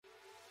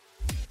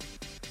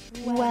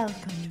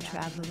Welcome,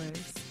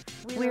 travelers.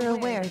 We're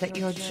aware that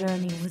your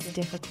journey was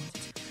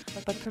difficult,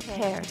 but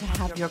prepare to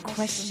have your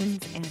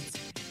questions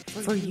answered,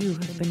 for you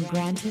have been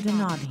granted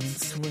an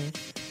audience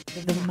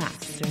with the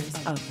Masters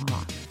of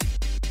Modern.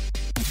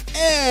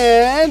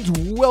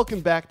 And welcome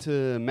back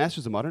to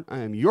Masters of Modern. I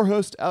am your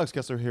host, Alex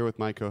Kessler, here with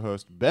my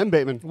co-host, Ben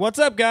Bateman. What's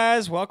up,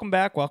 guys? Welcome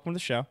back. Welcome to the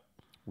show.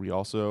 We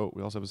also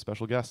have a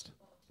special guest.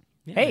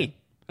 Yeah. Hey.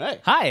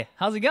 Hi.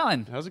 How's it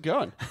going? How's it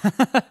going?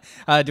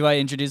 Do I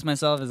introduce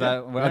myself? Is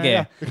that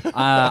okay?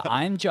 Yeah.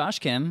 I'm Josh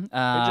Kim.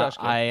 Josh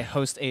Kim. I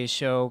host a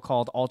show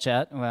called All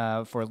Chat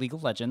for League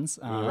of Legends,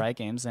 Riot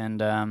Games,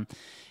 and and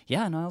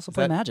I also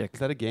play Magic. Is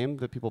that a game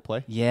that people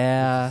play?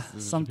 Yeah,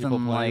 Is something people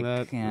like playing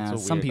that? yeah,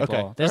 That's so some weird.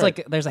 people.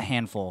 Okay. There's a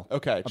handful.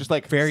 Okay, just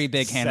like very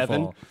big 7?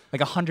 handful,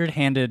 like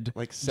 100-handed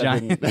Like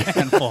 7. giant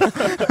handful.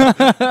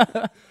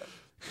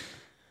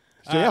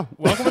 So yeah,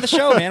 Welcome to the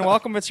show, man.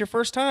 Welcome. It's your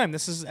first time.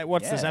 This is this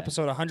Yeah.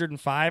 episode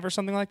 105 or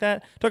something like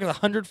that. It took us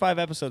 105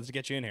 episodes to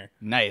get you in here.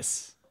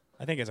 Nice.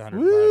 I think it's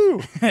 105. woo!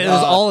 It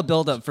was all a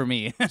build-up for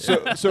me.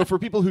 So for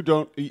people who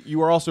don't,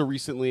 you are also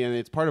recently, and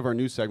it's part of our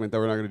news segment that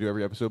we're not going to do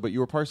every episode, but you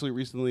were partially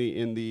recently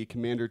in the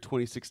Commander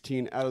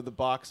 2016 Out of the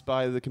Box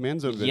by the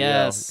Command Zone video.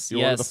 Yes,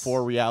 You're one of the yes.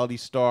 4 reality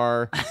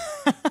star-esque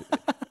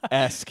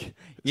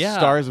Yeah.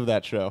 stars of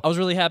that show. I was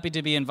really happy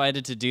to be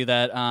invited to do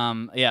that.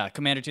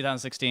 Commander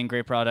 2016,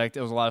 great product.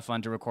 It was a lot of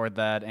fun to record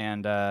that,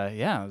 and it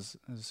was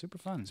super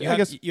fun. You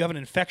have an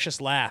infectious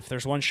laugh.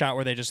 There's one shot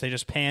where they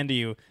just pan to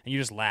you and you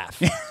just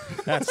laugh.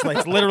 That's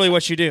like literally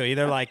what you do.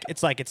 Either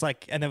it's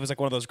like, and it was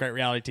like one of those great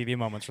reality TV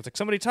moments where it's like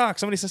somebody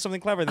talks, somebody says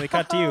something clever, then they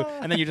cut to you,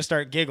 and then you just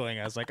start giggling.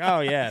 I was like, oh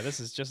yeah, this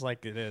is just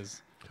like it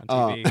is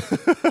on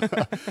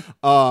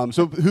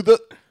TV.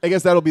 I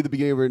guess that'll be the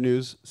beginning of our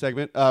news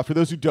segment. For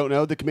those who don't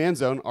know, the Command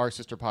Zone, our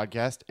sister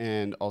podcast,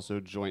 and also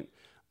joint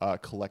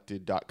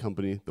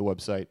collected.company, the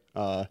website,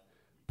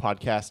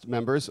 podcast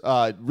members,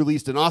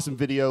 released an awesome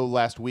video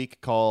last week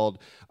called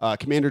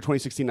Commander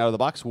 2016 Out of the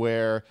Box,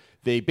 where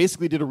they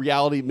basically did a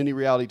mini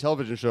reality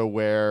television show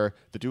where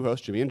the two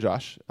hosts, Jimmy and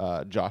Josh,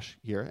 Josh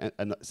here,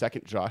 and the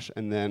second Josh,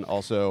 and then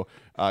also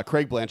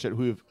Craig Blanchett,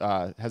 who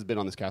has been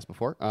on this cast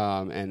before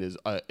and is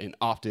an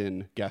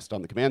often guest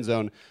on the Command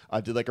Zone,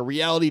 did like a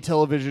reality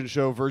television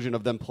show version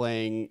of them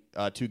playing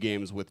 2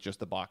 games with just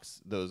the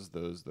box, those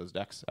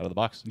decks out of the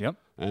box. Yep.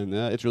 And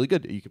it's really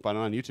good. You can find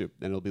it on YouTube,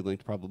 and it'll be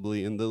linked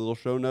probably in the little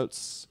show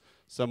notes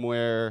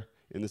somewhere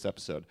in this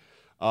episode.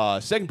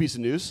 Second piece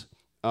of news,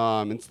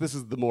 and this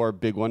is the more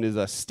big one, is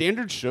a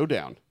Standard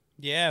Showdown.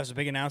 Yeah, it was a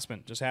big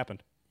announcement. Just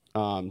happened.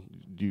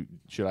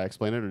 Should I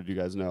explain it, or do you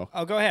guys know?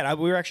 Oh, go ahead.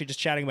 We were actually just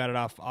chatting about it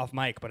off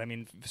mic, but I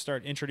mean,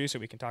 introduce it.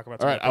 We can talk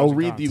about. All right, I'll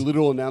read the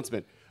literal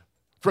announcement.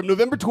 From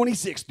November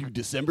 26th through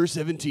December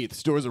 17th,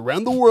 stores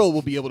around the world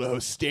will be able to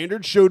host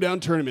Standard Showdown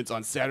tournaments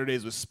on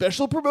Saturdays with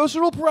special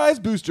promotional prize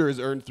boosters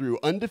earned through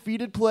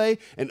undefeated play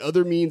and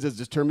other means as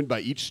determined by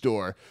each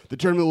store. The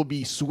tournament will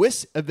be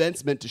Swiss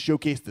events meant to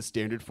showcase the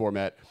Standard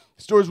format.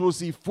 Stores will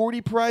receive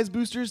 40 prize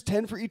boosters,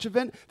 10 for each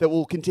event, that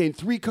will contain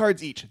 3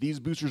 cards each. These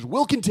boosters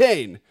will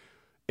contain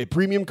a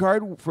premium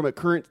card from a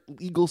current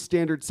legal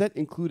standard set,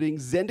 including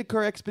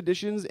Zendikar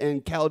Expeditions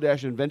and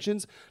Kaladesh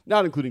Inventions,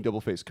 not including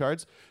double-face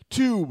cards.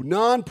 2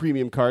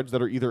 non-premium cards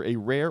that are either a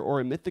rare or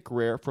a mythic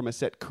rare from a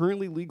set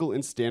currently legal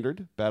in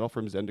standard, Battle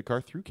from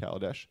Zendikar through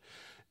Kaladesh.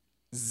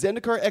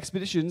 Zendikar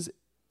Expeditions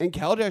and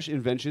Kaladesh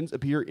Inventions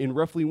appear in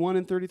roughly 1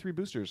 in 33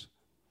 boosters.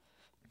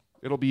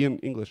 It'll be in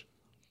English.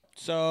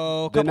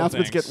 So The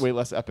announcements get way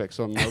less epic,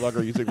 so I'm no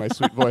longer using my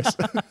sweet voice.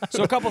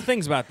 So a couple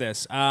things about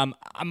this. I'm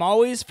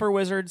always for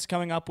Wizards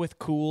coming up with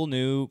cool,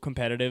 new,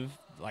 competitive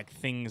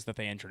things that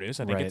they introduce.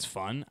 I think Right. it's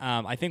fun.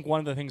 I think one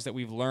of the things that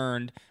we've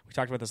learned, we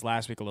talked about this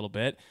last week a little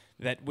bit,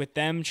 that with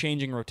them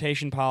changing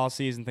rotation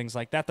policies and things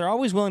like that, they're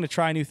always willing to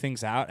try new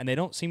things out, and they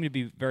don't seem to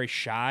be very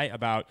shy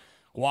about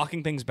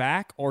walking things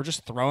back or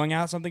just throwing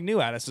out something new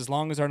at us, as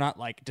long as they're not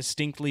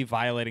distinctly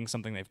violating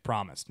something they've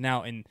promised.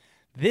 Now, in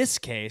this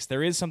case,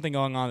 there is something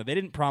going on that they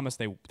didn't promise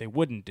they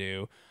wouldn't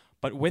do,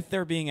 but with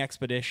there being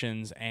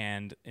expeditions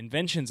and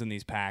inventions in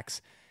these packs,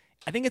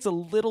 I think it's a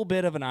little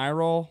bit of an eye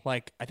roll.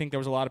 I think there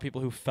was a lot of people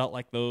who felt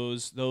like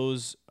those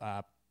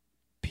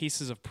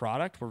pieces of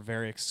product were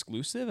very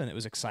exclusive, and it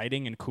was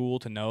exciting and cool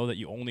to know that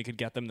you only could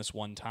get them this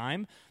one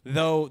time,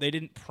 though they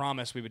didn't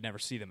promise we would never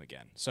see them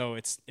again. So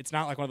it's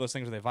not like one of those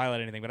things where they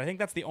violate anything, but I think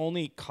that's the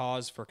only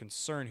cause for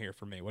concern here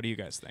for me. What do you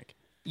guys think?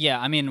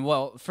 Yeah, I mean,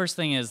 well, first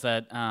thing is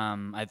that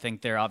I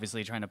think they're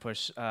obviously trying to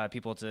push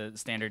people to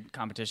standard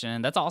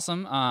competition. That's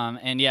awesome.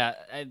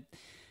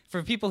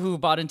 For people who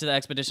bought into the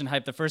expedition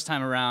hype the first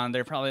time around,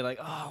 they're probably like,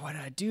 oh, why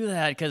did I do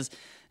that? Because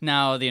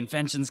now the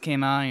inventions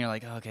came out, and you're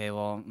like, okay,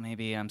 well,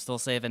 maybe I'm still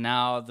safe. And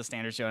now the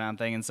standard showdown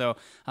thing. And so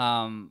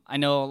I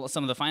know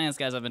some of the finance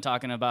guys have been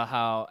talking about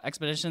how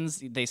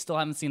expeditions, they still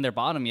haven't seen their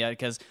bottom yet,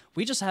 because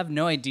we just have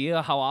no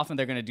idea how often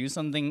they're going to do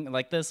something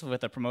like this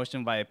with a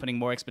promotion by putting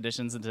more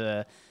expeditions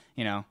into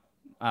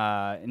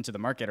the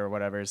market or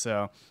whatever.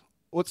 So,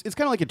 well, it's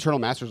kind of like Eternal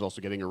Masters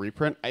also getting a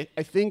reprint. I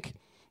think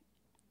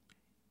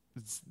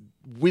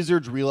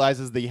Wizards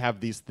realizes they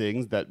have these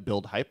things that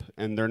build hype,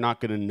 and they're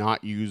not going to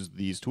not use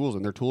these tools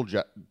in their tool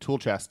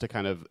chest to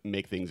kind of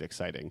make things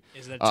exciting.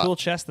 Is a tool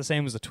chest the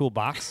same as a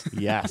toolbox?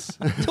 Yes.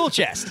 Tool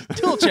chest.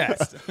 Tool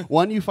chest.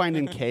 One you find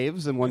in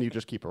caves, and one you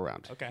just keep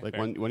around. Okay, like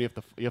fair. when you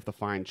have to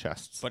find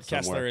chests. But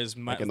somewhere, Kessler is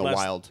like in the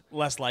wild.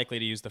 less likely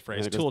to use the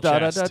phrase And it tool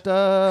goes, chest.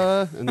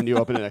 da, da, da, and then you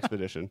open an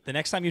expedition. The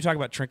next time you talk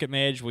about Trinket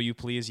Mage, will you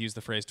please use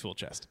the phrase tool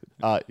chest?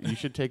 You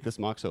should take this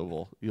Mox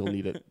Oval. You'll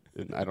need it.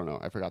 I don't know.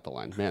 I forgot the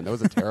line. Man, that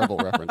was a terrible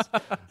reference.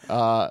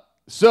 I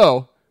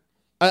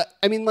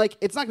mean, like,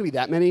 it's not going to be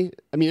that many.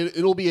 I mean,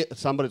 it'll be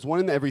some, but it's one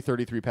in every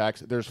 33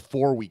 packs. There's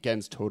 4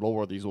 weekends total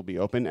where these will be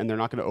open, and they're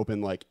not going to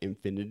open, like,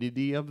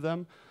 infinity of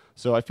them.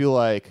 So I feel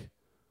like,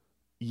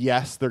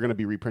 yes, they're going to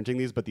be reprinting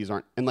these, but these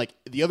aren't. And, like,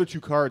 the other 2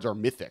 cards are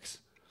mythics.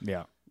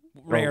 Yeah.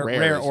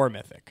 Rare or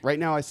mythic. Right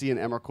now, I see an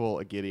Emrakul,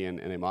 a Gideon,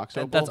 and a Mox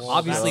Opal. That's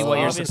obviously what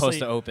you're supposed Obviously-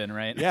 to open,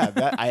 right?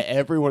 Yeah,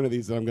 every one of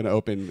these that I'm going to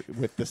open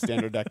with the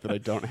standard deck that I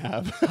don't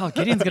have. Oh,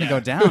 Gideon's going to go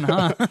down,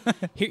 huh?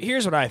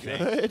 Here's what I think.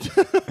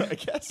 I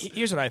guess.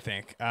 Here's what I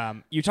think.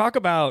 You talk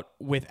about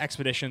with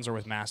expeditions or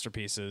with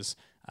masterpieces,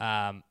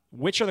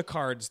 which are the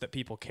cards that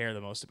people care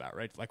the most about,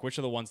 right? Like, which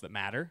are the ones that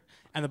matter?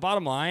 And the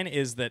bottom line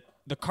is that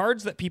the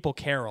cards that people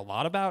care a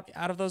lot about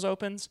out of those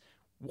opens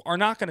are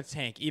not going to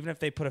tank, even if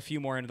they put a few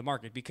more into the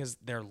market, because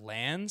they're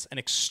lands and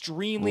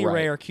extremely Right.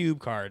 rare cube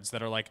cards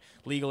that are like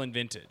legal and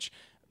vintage.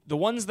 The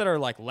ones that are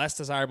like less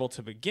desirable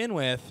to begin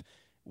with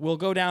will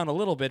go down a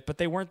little bit, but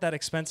they weren't that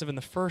expensive in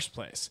the first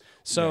place.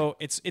 So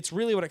it's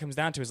really what it comes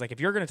down to is like, if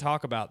you're going to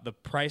talk about the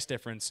price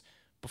difference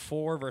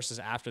before versus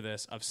after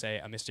this of, say,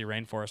 a Misty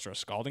Rainforest or a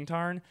Scalding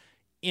Tarn,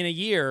 in a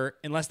year,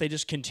 unless they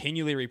just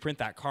continually reprint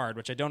that card,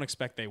 which I don't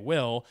expect they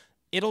will,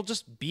 it'll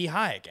just be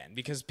high again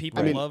because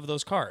people love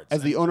those cards.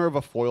 As the owner of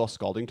a foil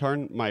Scalding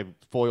Tarn, my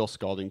foil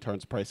Scalding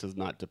Tarn's price is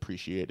not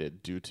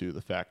depreciated due to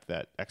the fact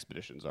that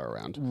expeditions are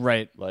around.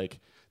 Right. Like,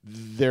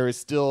 there is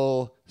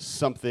still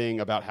something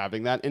about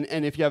having that.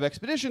 And if you have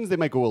expeditions, they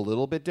might go a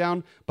little bit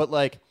down. But,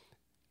 like,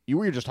 you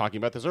were just talking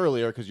about this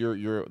earlier because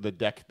you're the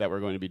deck that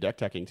we're going to be deck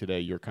teching today,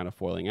 you're kind of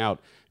foiling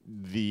out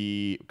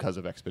because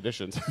of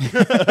expeditions.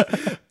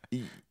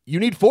 You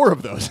need 4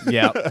 of those.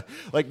 Yeah.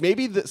 Like,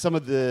 maybe some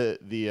of the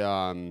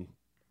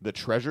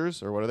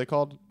treasures, or what are they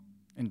called?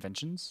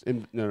 Inventions?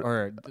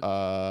 Or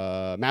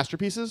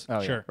masterpieces, Oh,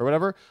 yeah. Sure. or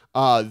whatever.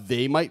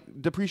 They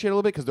might depreciate a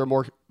little bit because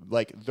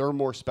they're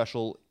more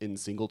special in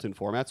singleton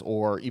formats,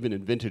 or even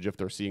in vintage if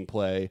they're seeing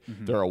play.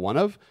 They're a one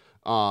of.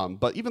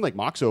 But even like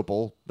Mox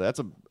Opal, that's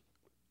a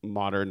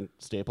modern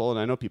staple, and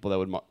I know people that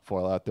would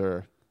foil out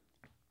their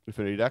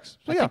Infinity decks.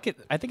 So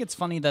I think it's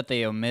funny that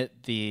they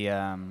omit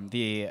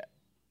the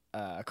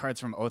cards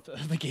from Oath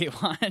of the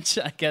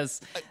Gatewatch. I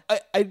guess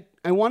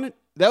I wanted.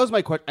 That was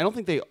my question. I don't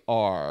think they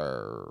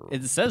are.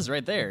 it says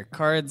right there,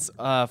 cards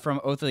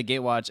from Oath of the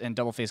Gatewatch and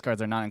double face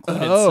cards are not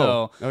included. Oh.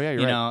 So, Oh, yeah,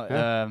 you're you right.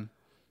 know,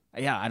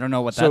 yeah, I don't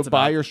know what So that's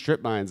buy about. your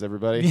strip mines,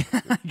 everybody.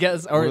 I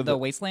guess, What or are the the-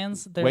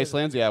 Wastelands.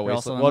 Wastelands, yeah, they're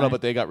also Wastelands. in Well, no, there?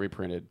 but they got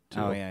reprinted too.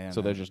 Oh, yeah,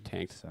 So no. they're just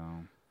tanked. So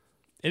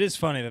It is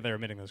funny that they're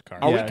omitting those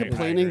cards. Are Yeah, we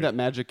complaining agree. that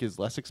Magic is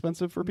less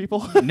expensive for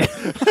people?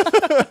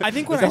 I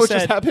think when Is that I what said,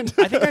 just happened?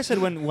 I think I said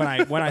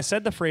when I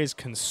said the phrase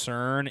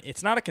concern,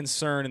 it's not a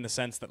concern in the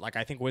sense that like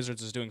I think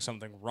Wizards is doing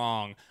something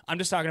wrong. I'm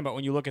just talking about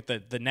when you look at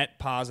the net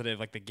positive,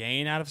 like the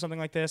gain out of something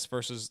like this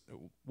versus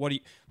what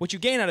you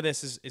gain out of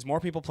this is more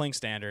people playing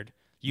Standard.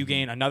 You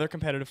gain another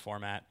competitive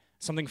format,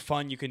 something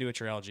fun you can do at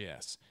your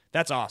LGS.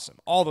 That's awesome.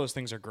 All those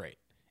things are great.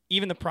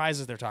 Even the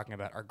prizes they're talking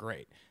about are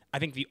great. I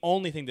think the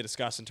only thing to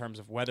discuss in terms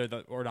of whether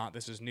or not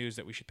this is news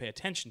that we should pay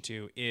attention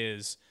to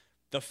is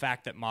the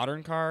fact that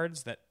modern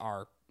cards that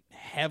are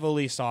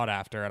heavily sought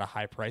after at a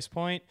high price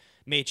point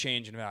may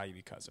change in value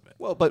because of it.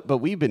 Well, but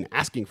we've been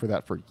asking for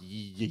that for a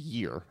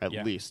year at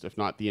Yeah. least, if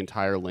not the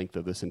entire length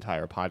of this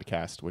entire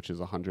podcast, which is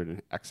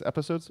 100x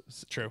episodes.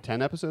 True.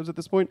 10 episodes at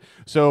this point.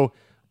 So,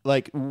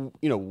 like,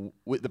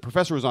 the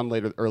professor was on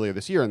earlier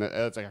this year, and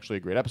that's actually a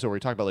great episode where he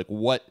talked about like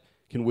what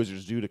can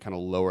Wizards do to kind of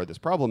lower this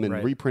problem, and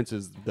Right. reprints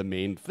is the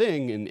main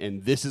thing,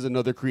 and this is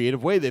another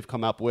creative way they've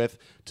come up with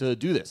to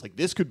do this. Like,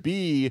 this could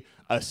be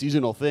a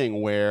seasonal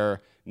thing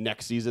where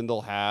next season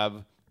they'll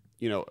have,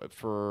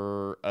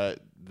 for a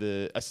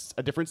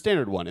different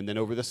standard one, and then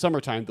over the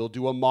summertime they'll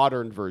do a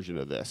modern version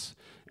of this.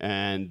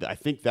 And I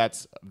think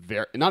that's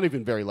not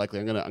even very likely.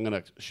 I'm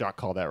gonna shock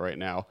call that right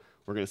now.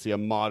 We're gonna see a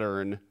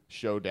modern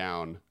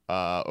showdown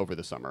over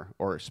the summer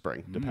or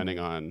spring, depending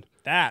on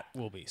That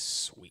will be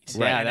sweet.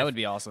 yeah, And that if- would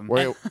be awesome.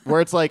 where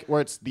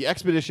it's the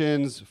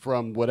expeditions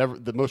from whatever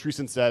the most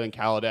recent set in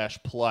Kaladesh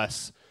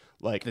plus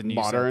like The new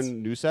modern sets.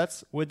 new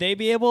sets. Would they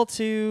be able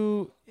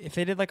to, if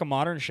they did like a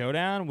modern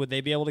showdown, would they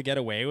be able to get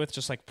away with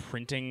just like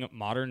printing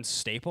modern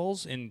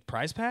staples in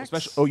prize packs?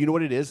 Especially, you know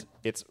what it is?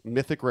 It's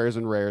Mythic Rares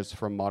and Rares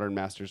from Modern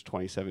Masters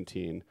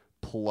 2017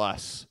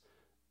 plus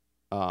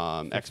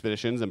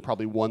expeditions, and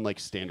probably one like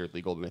standard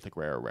legal Mythic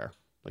Rare or Rare.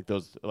 Like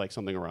those, like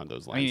something around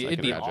those I lines. mean, I it'd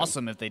can be imagine.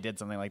 awesome if they did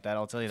something like that.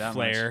 I'll tell you that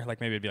Flare, much.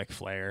 like maybe it'd be like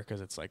Flare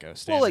because it's like a Well,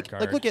 standard like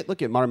card.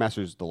 look at Modern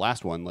Masters, the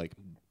last one. Like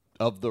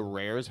of the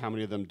rares, how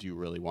many of them do you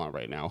really want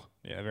right now?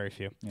 Yeah, very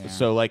few. Yeah.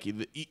 So like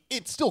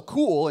it's still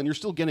cool, and you're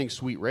still getting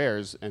sweet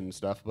rares and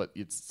stuff, but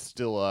it's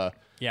still a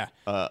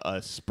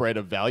spread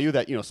of value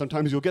that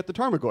sometimes you'll get the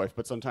Tarmogoyf,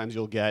 but sometimes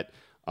you'll get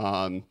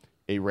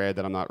a rare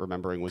that I'm not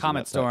remembering was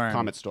Comet Storm.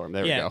 Comet Storm.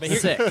 There we go. But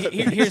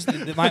here's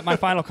my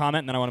final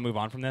comment, and then I want to move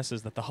on from this,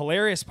 is that the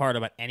hilarious part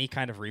about any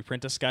kind of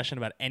reprint discussion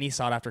about any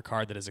sought-after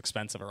card that is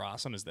expensive or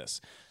awesome is this.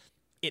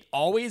 It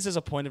always is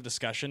a point of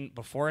discussion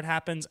before it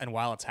happens and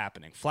while it's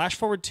happening. Flash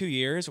forward 2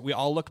 years, we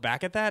all look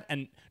back at that,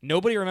 and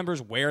nobody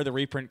remembers where the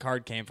reprint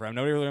card came from.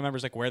 Nobody really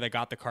remembers where they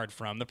got the card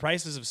from. The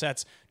prices of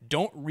sets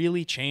don't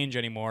really change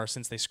anymore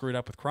since they screwed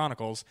up with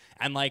Chronicles,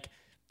 and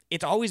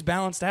it's always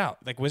balanced out.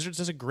 Wizards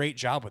does a great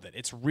job with it.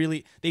 It's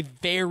really, they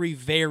very,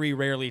 very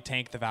rarely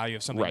tank the value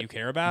of something you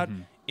care about.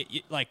 And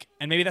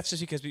maybe that's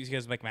just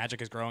because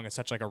Magic is growing at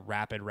such a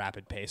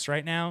rapid pace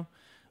right now.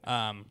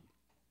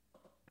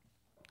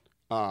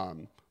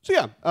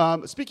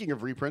 Speaking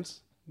of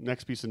reprints,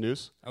 next piece of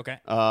news. Okay.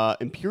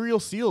 Imperial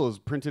Seal is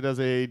printed as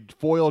a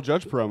foil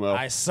Judge promo.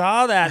 I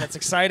saw that. That's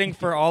exciting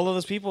for all of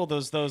those people.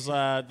 Those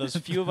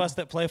few of us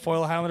that play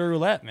foil Highlander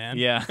roulette, man.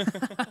 Yeah.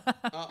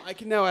 I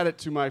can now add it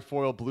to my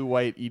foil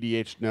blue-white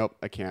EDH. Nope,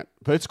 I can't.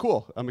 But it's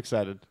cool. I'm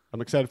excited. I'm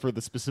excited for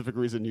the specific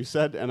reason you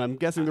said, and I'm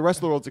guessing the rest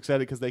of the world's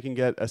excited because they can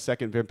get a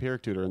second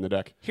Vampiric Tutor in the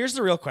deck. Here's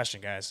the real question,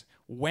 guys.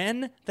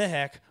 When the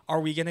heck are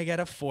we going to get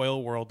a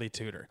foil Worldly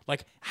Tutor?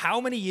 How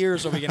many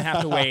years are we going to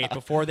have to wait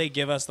before they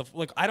give us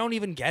I don't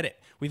even get it.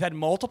 We've had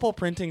multiple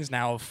printings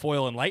now of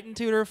foil Enlightened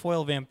Tutor,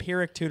 foil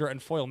Vampiric Tutor,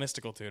 and foil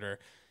Mystical Tutor.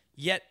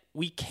 Yet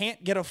we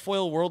can't get a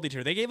foil Worldly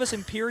Tutor. They gave us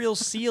Imperial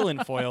Seal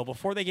in foil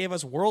before they gave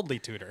us Worldly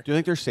Tutor. Do you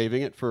think they're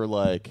saving it for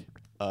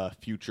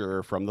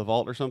future from the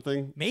vault or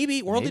something?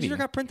 Maybe. Worldly Tutor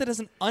got printed as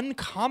an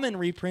uncommon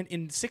reprint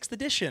in 6th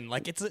edition.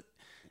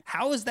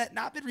 How has that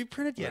not been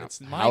reprinted yet?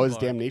 It's how has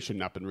Damnation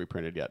not been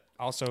reprinted yet?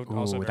 Also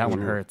that one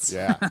hurts.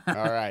 Yeah. All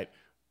right.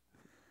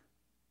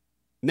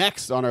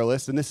 Next on our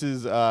list, and this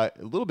is a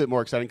little bit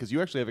more exciting because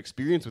you actually have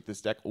experience with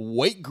this deck,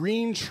 White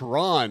Green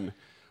Tron.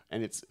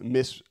 And it's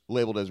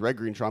mislabeled as Red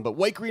Green Tron, but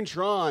White Green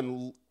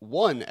Tron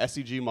won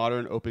SCG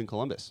Modern Open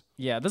Columbus.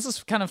 Yeah, this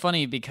is kind of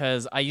funny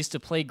because I used to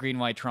play Green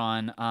White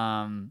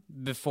Tron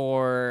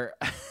before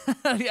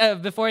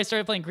before I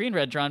started playing Green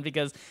Red Tron,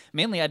 because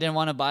mainly I didn't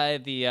want to buy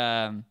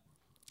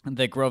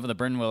the Grove of the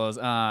Burn Willows,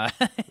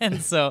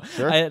 and so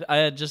Sure. I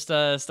had just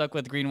stuck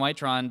with Green White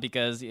Tron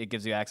because it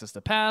gives you access to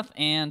Path,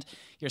 and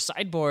your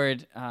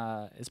sideboard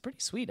is pretty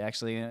sweet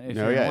actually.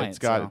 It's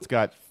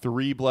got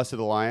 3 Blessed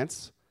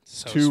Alliance.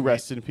 So 2 sweet.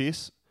 Rest in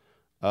Peace,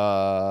 2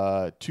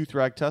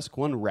 Thrag Tusk,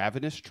 1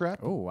 Ravenous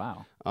Trap. Oh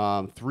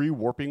wow. 3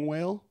 Warping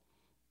Whale.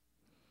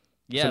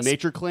 Yes. Some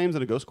Nature Claims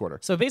and a Ghost Quarter.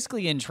 So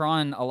basically, in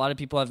Tron, a lot of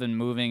people have been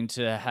moving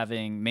to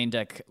having main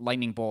deck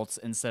lightning bolts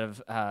instead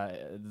of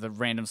the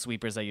random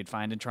sweepers that you'd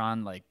find in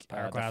Tron, like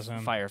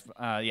Pyroclasm.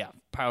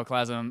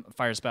 Pyroclasm,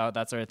 Fire Spout,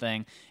 that sort of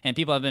thing. And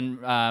people have been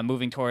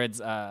moving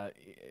towards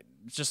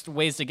just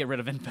ways to get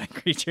rid of infect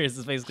creatures.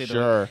 Is basically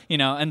Sure.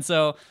 And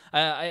so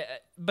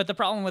but the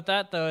problem with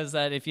that though is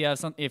that if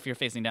you're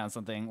facing down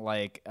something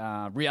like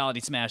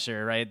Reality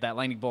Smasher, right, that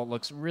lightning bolt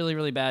looks really,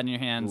 really bad in your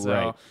hand. So,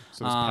 Right.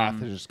 So this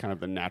Path is just kind of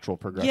the natural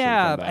progression.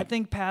 yeah, from that. I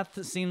think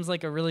Path seems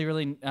like a really,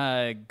 really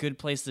good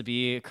place to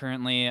be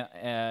currently.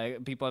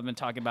 People have been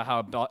talking about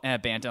how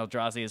Bant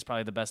Eldrazi is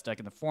probably the best deck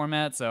in the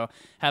format, so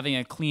having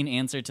a clean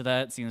answer to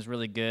that seems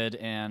really good.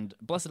 And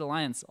Blessed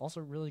Alliance,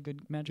 also really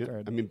good Magic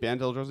card. I mean,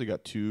 Band Eldrazi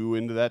got 2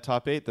 into that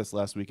top 8 this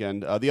last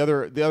weekend. The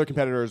other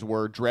competitors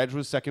were Dredge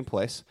was 2nd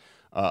place,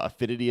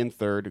 Affinity in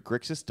 3rd,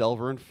 Grixis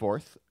Delver in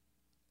 4th,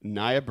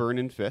 Naya Burn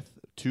in 5th,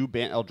 2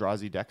 Bant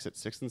Eldrazi decks at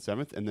 6th and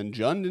 7th, and then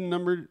Jund in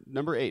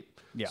number 8.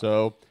 Yeah.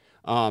 So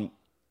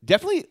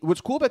definitely,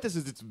 what's cool about this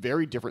is it's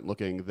very different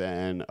looking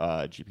than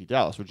GP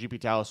Dallas, where GP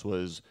Dallas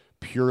was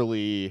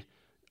purely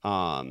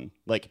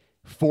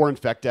 4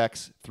 Infect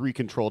decks, 3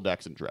 Control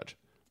decks, and Dredge.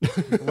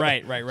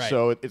 Right.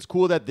 So it's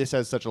cool that this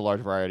has such a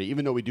large variety,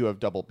 even though we do have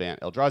double Bant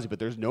Eldrazi, but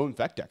there's no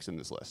Infect decks in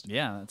this list.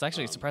 Yeah, it's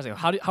actually surprising.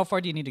 How far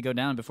do you need to go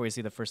down before you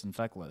see the first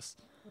Infect list?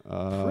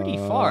 Pretty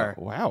far.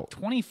 Wow.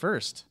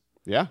 21st.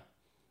 Yeah.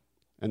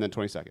 And then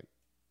 22nd.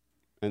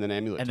 And then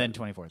Amulet. And then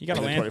 24th. You got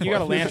a And then you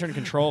got a 24th. Lantern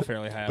Control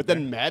fairly high. But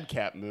then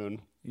Madcap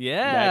Moon.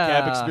 Yeah.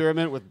 Madcap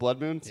Experiment with Blood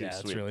Moon. Seems yeah,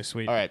 that's sweet. really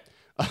sweet. All right.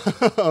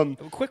 A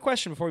quick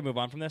question before we move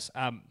on from this.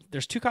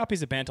 There's 2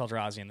 copies of Bant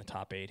Eldrazi in the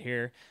top 8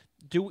 here.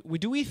 Do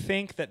we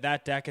think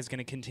that deck is going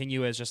to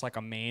continue as just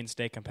a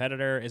mainstay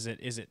competitor? Is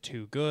it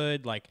too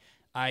good?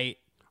 I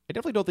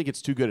definitely don't think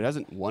it's too good. It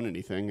hasn't won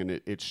anything, and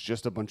it's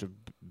just a bunch of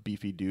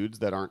beefy dudes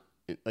that aren't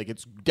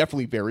it's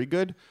definitely very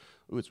good.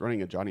 Ooh, it's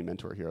running a Johnny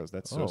Mentor Heroes.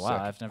 That's so Oh, wow.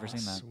 sick. I've never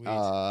seen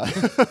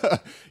that.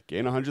 Sweet.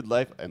 Gain 100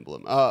 life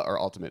emblem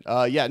or ultimate.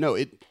 I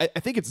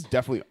think it's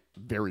definitely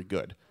very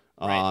good.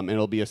 And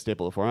it'll be a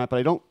staple of the format, but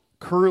I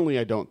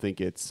don't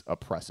think it's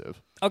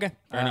oppressive. Okay,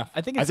 fair enough.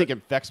 I think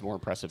Infect's more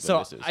impressive than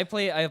this is. I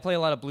play a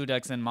lot of blue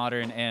decks in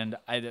Modern, and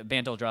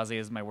Bant Eldrazi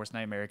is my worst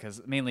nightmare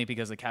mainly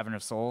because of Cavern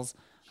of Souls.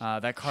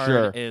 That card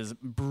Sure. is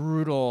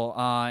brutal,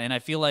 and I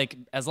feel like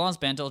as long as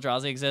Bant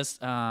Eldrazi exists,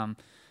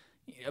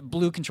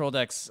 blue control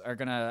decks are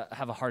gonna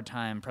have a hard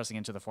time pressing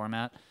into the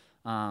format.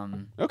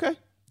 Okay.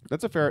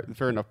 That's a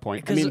fair enough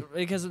point.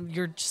 Because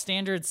your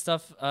standard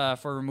stuff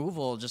for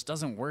removal just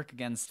doesn't work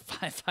against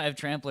 5/5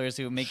 tramplers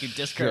who make you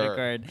discard a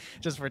card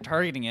just for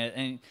targeting it.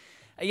 And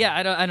yeah,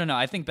 I don't know.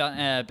 I think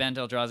Bant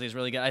Eldrazi is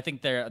really good. I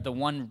think the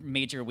one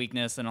major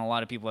weakness, and a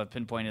lot of people have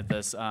pinpointed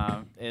this,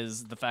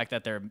 is the fact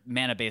that their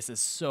mana base is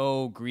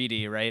so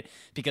greedy, right?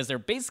 Because they're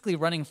basically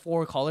running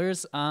 4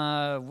 colors,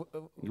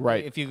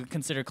 right? If you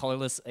consider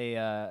colorless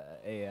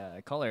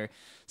a color.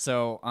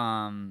 So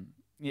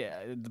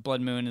yeah, the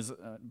Blood Moon is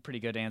a pretty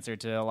good answer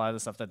to a lot of the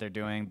stuff that they're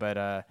doing,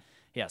 but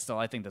yeah, still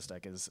I think this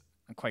deck is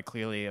quite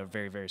clearly a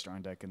very, very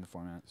strong deck in the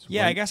format.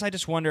 Yeah, I guess I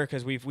just wonder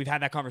because we've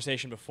had that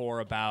conversation before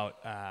about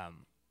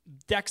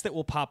decks that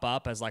will pop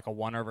up as like a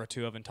 1 over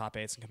 2 of in top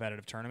 8s in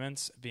competitive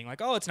tournaments, being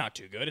like, oh, it's not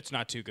too good,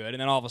 and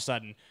then all of a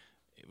sudden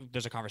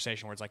there's a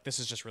conversation where it's like, this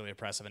is just really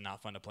oppressive and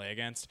not fun to play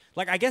against.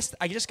 Like, I just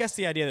guess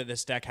the idea that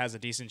this deck has a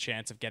decent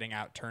chance of getting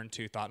out turn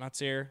 2 Thought-Knot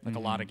Seer, like a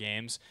lot of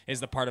games, is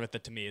the part of it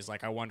that to me is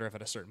like, I wonder if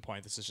at a certain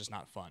point this is just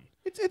not fun.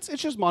 It's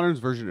just Modern's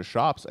version of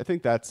Shops. I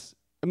think that's.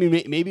 I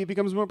mean, maybe it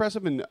becomes more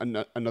impressive and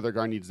another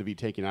guard needs to be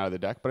taken out of the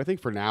deck. But I think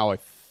for now, I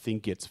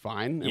think it's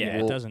fine. Yeah,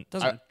 it doesn't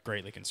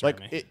greatly concern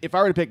me. If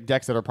I were to pick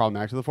decks that are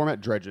problematic to the format,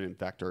 Dredge and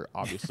Infect are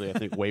obviously, I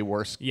think, way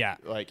worse. Yeah.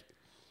 Like,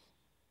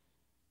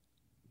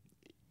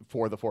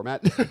 for the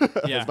format.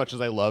 Yeah. As much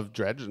as I love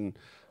Dredge, and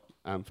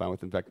I'm fine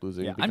with Infect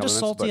losing. Yeah, I'm just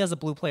salty as a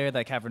blue player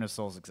that Cavern of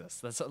Souls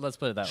exists. Let's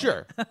put it that way.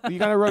 Sure. You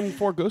got to run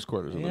 4 Ghost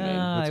Quarters on the main.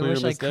 Yeah, I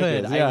wish I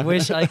could. I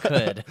wish I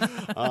could.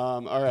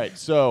 All right,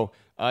 so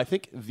I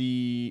think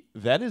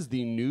that is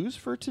the news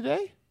for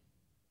today.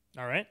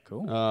 All right.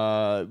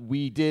 Cool.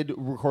 We did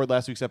record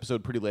last week's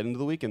episode pretty late into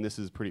the week, and this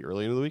is pretty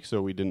early into the week,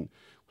 so we didn't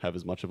have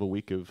as much of a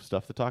week of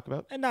stuff to talk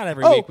about. And not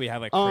every week we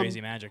have like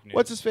crazy Magic news.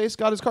 What's his face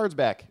got his cards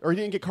back, or he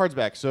didn't get cards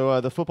back. So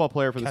the football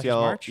player from the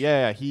Seattle, March?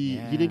 he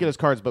didn't get his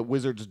cards, but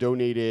Wizards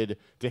donated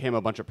to him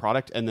a bunch of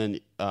product, and then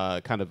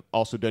kind of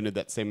also donated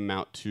that same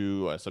amount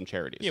to some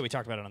charities. Yeah, we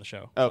talked about it on the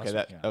show.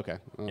 Okay, okay.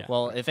 Yeah.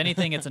 Well, if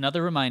anything, it's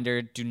another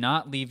reminder: do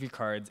not leave your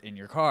cards in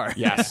your car.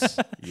 Yes,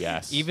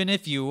 yes. Even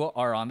if you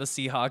are on the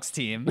Seahawks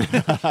team, even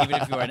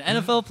if you are an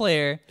NFL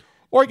player,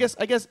 or I guess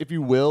if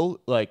you will,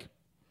 like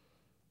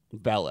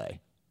valet.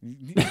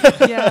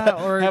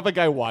 Yeah, or have a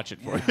guy watch it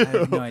for you. I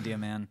have no idea,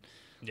 man.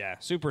 Yeah,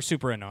 super,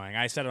 super annoying.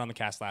 I said it on the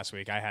cast last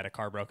week. I had a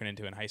car broken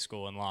into in high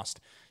school and lost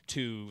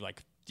 2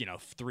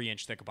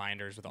 3-inch thick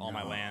binders with all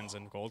my lands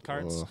and gold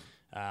cards.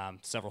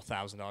 Several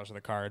 $1,000s of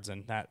the cards,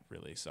 and that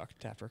really sucked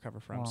to have to recover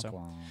from.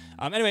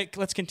 Anyway,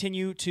 let's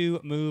continue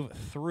to move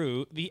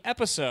through the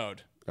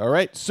episode. All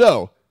right,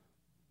 so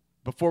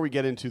before we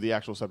get into the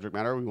actual subject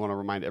matter, we want to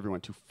remind everyone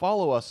to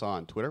follow us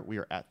on Twitter. We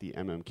are at the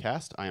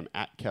MMCast. I am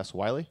at Kess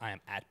Wiley. I am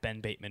at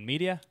Ben Bateman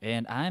Media.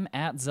 And I'm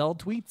at Zeld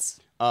Tweets.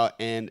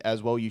 And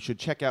as well, you should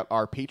check out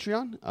our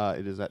Patreon.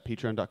 It is at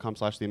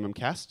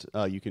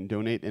patreon.com/themmcast. You can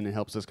donate, and it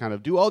helps us kind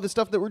of do all the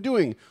stuff that we're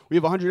doing. We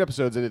have 100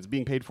 episodes, and it's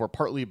being paid for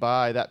partly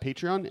by that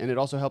Patreon, and it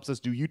also helps us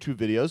do YouTube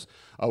videos,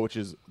 which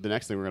is the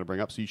next thing we're going to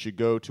bring up. So you should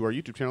go to our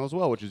YouTube channel as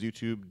well, which is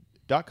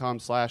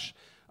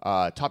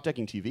youtube.com/Top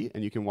Decking TV,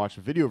 and you can watch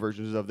video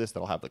versions of this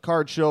that'll have the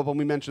cards show up when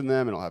we mention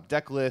them, and it'll have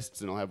deck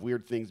lists, and it'll have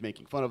weird things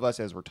making fun of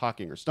us as we're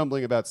talking or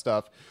stumbling about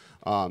stuff.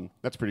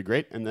 That's pretty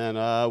great. And then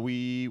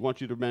we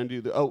want you to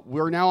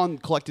we're now on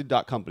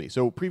collected.company.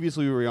 So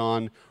previously we were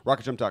on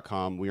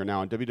rocketjump.com. We are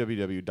now on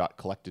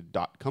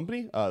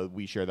www.collected.company.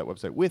 We share that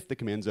website with the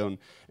Command Zone,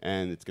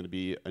 and it's going to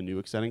be a new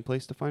exciting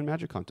place to find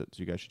Magic content. So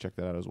you guys should check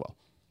that out as well.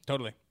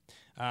 Totally.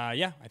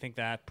 I think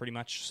that pretty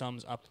much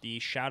sums up the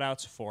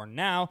shout-outs for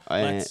now.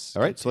 All right, so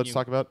let's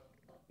talk about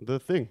the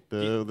thing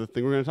we're going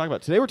to talk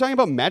about. Today we're talking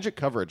about Magic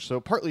coverage.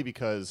 So partly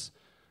because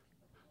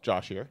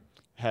Josh here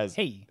has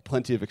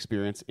plenty of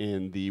experience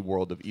in the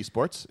world of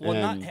esports. Well,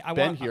 and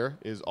Ben here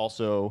is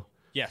also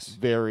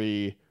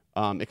very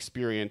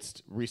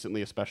experienced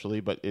recently,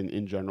 especially, but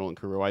in general and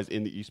career-wise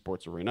in the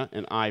esports arena.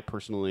 And I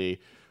personally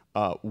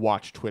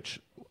watch Twitch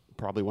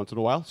probably once in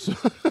a while. So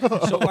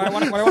what I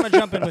want to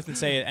jump in with and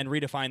say and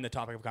redefine the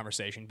topic of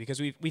conversation, because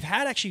we've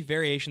had actually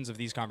variations of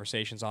these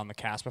conversations on the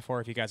cast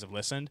before, if you guys have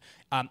listened.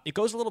 It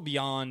goes a little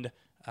beyond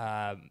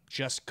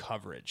just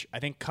coverage. I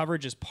think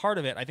coverage is part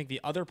of it. I think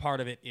the other part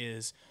of it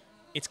is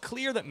it's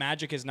clear that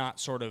Magic is not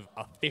sort of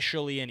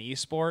officially an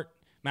esport.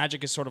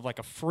 Magic is sort of like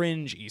a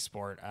fringe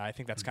esport. I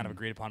think that's kind of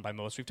agreed upon by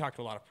most. We've talked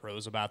to a lot of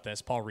pros about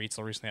this. Paul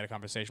Rietzel recently had a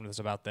conversation with us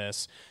about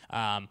this.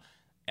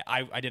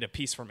 I did a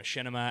piece for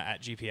Machinima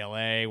at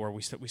GPLA where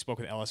we spoke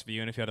with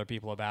LSVU and a few other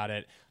people about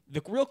it.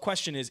 The real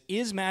question is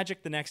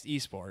Magic the next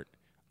esport?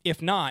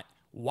 If not,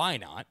 why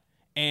not?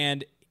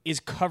 And is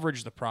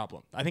coverage the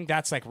problem? I think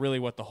that's like really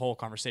what the whole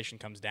conversation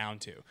comes down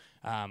to.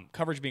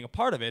 Coverage being a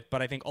part of it,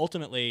 but I think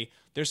ultimately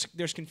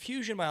there's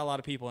confusion by a lot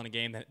of people in a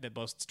game that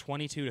boasts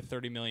 22 to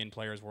 30 million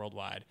players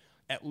worldwide.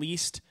 At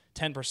least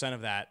 10%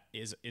 of that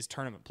is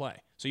tournament play.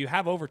 So you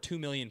have over 2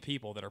 million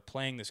people that are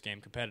playing this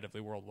game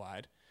competitively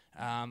worldwide.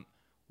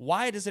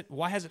 Why has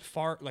it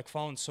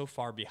fallen so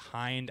far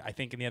behind? I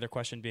think, and the other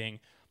question being,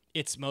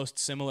 its most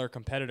similar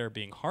competitor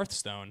being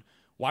Hearthstone,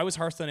 why was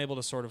Hearthstone able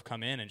to sort of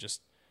come in and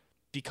just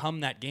become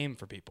that game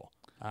for people?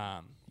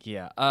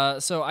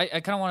 So I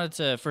kind of wanted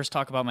to first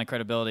talk about my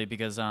credibility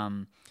because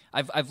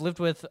I've lived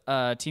with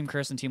Team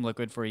Curse and Team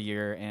Liquid for a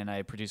year, and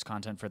I produce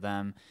content for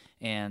them,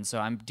 and so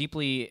I'm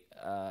deeply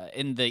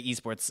in the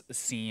esports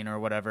scene or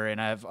whatever, and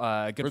I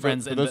have good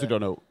friends. For those who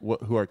don't know,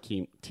 who are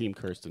Team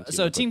Curse and Team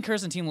Liquid? Team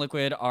Curse and Team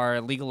Liquid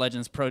are League of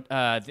Legends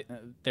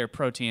they're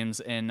pro teams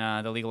in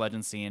the League of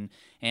Legends scene,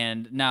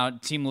 and now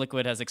Team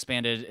Liquid has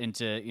expanded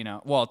into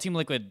Team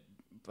Liquid.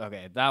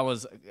 Okay, that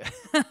was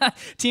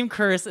Team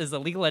Curse is a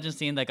League of Legends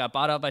team that got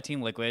bought out by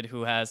Team Liquid,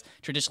 who has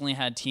traditionally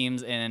had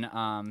teams in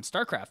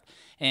StarCraft,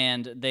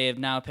 and they have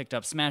now picked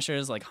up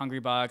smashers like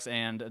Hungrybox,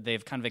 and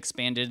they've kind of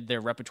expanded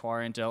their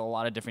repertoire into a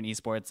lot of different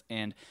esports.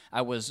 And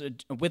I was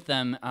with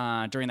them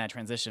during that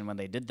transition when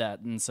they did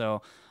that, and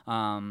so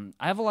I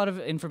have a lot of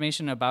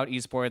information about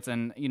esports,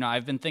 and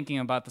I've been thinking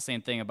about the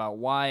same thing about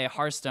why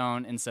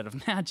Hearthstone instead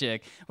of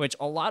Magic, which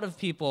a lot of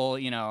people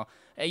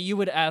you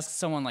would ask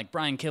someone like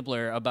Brian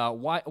Kibler about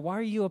why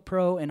are you a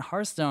pro in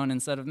Hearthstone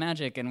instead of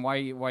Magic, and why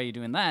are you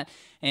doing that?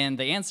 And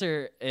the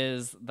answer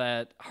is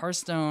that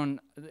Hearthstone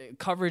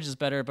coverage is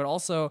better, but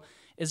also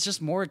it's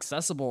just more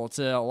accessible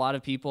to a lot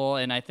of people.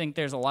 And I think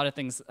there's a lot of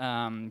things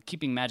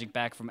keeping Magic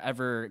back from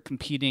ever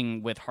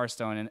competing with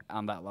Hearthstone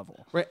on that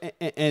level. Right,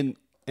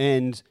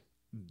 and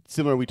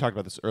similar, we talked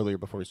about this earlier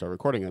before we started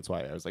recording. That's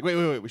why I was like,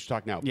 wait, we should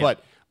talk now. Yeah.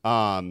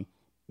 But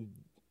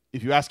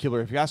if you ask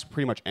Kibler, if you ask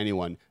pretty much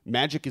anyone,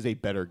 Magic is a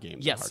better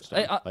game than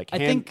Hearthstone.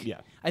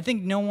 I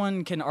think no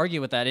one can argue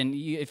with that. And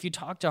if you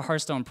talk to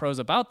Hearthstone pros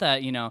about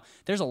that,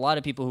 there's a lot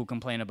of people who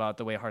complain about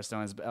the way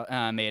Hearthstone is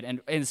made, and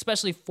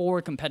especially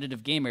for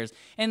competitive gamers.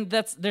 And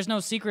there's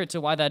no secret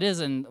to why that is.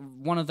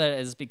 And one of that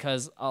is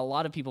because a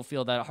lot of people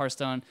feel that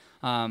Hearthstone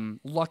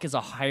luck is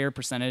a higher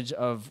percentage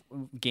of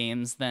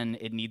games than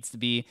it needs to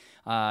be.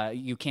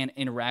 You can't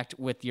interact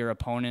with your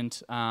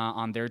opponent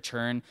on their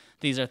turn.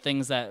 These are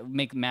things that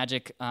make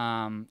Magic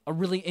a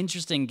really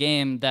interesting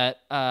game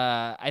that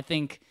I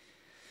think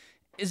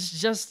is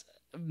just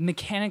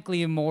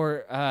mechanically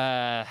more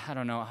I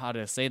don't know how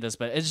to say this,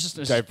 but it's just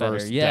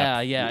diverse.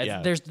 Better.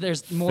 Yeah.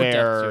 There's more Fair,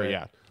 depth to it.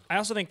 Yeah. I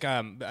also think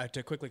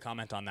to quickly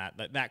comment on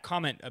that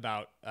comment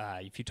about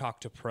if you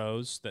talk to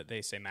pros that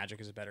they say Magic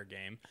is a better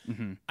game,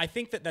 I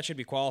think that should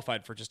be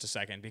qualified for just a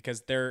second,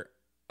 because they're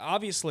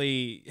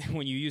obviously,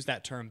 when you use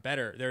that term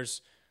better,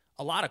 there's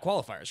a lot of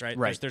qualifiers,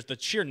 right? There's the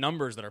sheer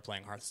numbers that are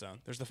playing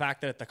Hearthstone. There's the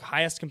fact that at the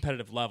highest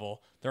competitive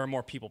level, there are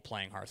more people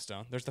playing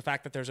Hearthstone. There's the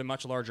fact that there's a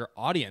much larger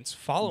audience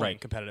following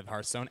competitive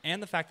Hearthstone,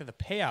 and the fact that the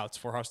payouts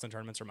for Hearthstone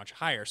tournaments are much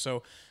higher.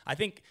 So I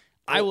think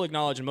I will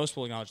acknowledge, and most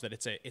will acknowledge, that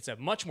it's a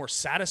much more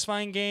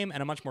satisfying game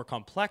and a much more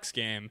complex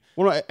game.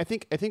 Well, I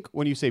think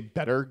when you say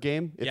better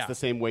game, it's the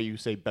same way you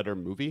say better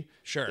movie.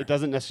 Sure. It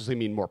doesn't necessarily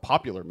mean more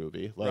popular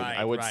movie. Like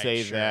I would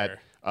say that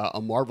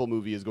a Marvel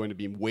movie is going to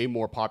be way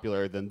more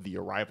popular than The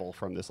Arrival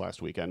from this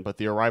last weekend, but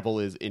The Arrival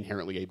is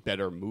inherently a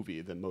better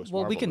movie than most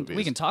Marvel movies.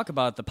 We can talk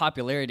about the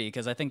popularity,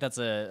 because I think that's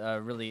a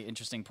really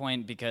interesting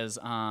point, because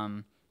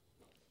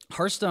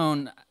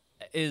Hearthstone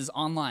is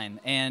online,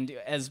 and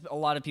as a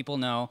lot of people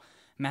know,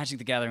 Magic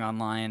the Gathering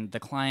Online, the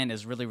client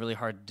is really, really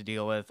hard to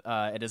deal with.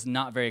 It is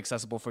not very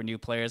accessible for new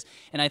players.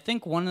 And I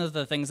think one of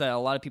the things that a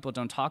lot of people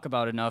don't talk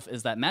about enough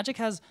is that Magic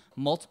has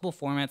multiple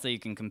formats that you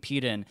can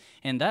compete in.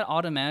 And that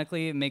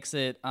automatically makes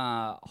it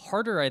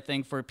harder, I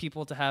think, for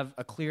people to have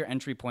a clear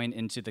entry point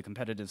into the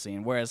competitive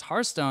scene. Whereas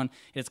Hearthstone,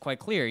 it's quite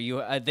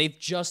clear. They've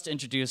just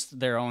introduced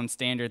their own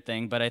standard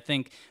thing. But I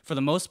think for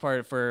the most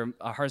part, for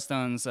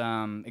Hearthstone's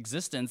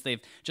existence,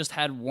 they've just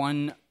had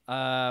one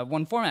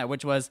format,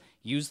 which was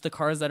use the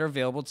cards that are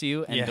available to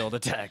you and build a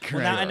deck.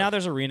 Well, now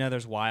there's Arena,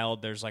 there's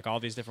Wild, there's like all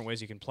these different ways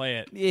you can play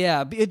it.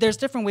 Yeah, there's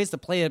different ways to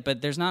play it,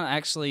 but there's not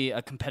actually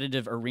a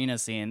competitive Arena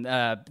scene.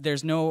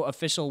 There's no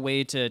official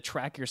way to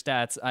track your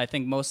stats. I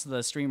think most of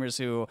the streamers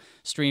who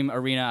stream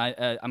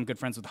Arena, I'm good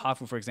friends with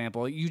Hafu, for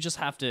example, you just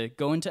have to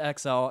go into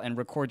Excel and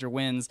record your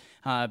wins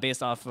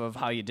based off of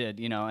how you did,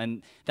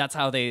 and that's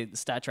how they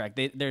stat track.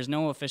 There's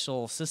no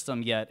official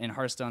system yet in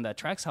Hearthstone that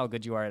tracks how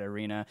good you are at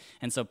Arena,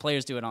 and so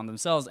players do it on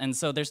themselves. And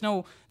so there's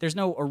no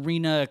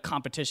Arena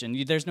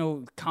competition. There's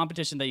no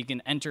competition that you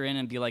can enter in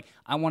and be like,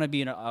 I want to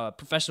be a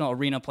professional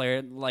Arena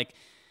player. Like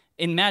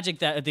in Magic,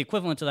 that the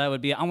equivalent to that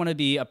would be, I want to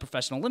be a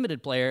professional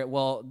limited player.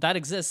 Well, that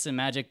exists in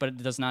Magic, but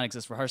it does not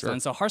exist for Hearthstone. Sure.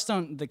 So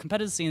Hearthstone, the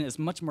competitive scene is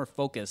much more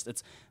focused.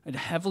 It's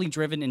heavily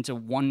driven into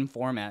one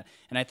format.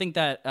 And I think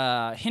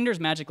that hinders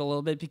Magic a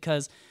little bit,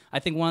 because I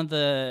think one of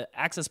the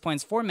access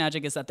points for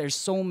Magic is that there's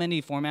so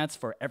many formats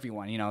for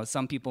everyone.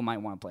 Some people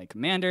might want to play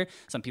Commander,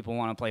 some people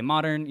want to play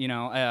Modern,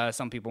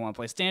 some people want to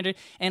play Standard,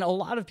 and a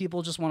lot of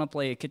people just want to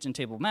play kitchen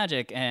table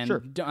Magic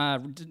and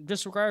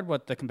disregard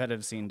what the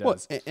competitive scene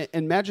does. Well,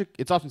 and Magic,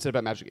 it's often said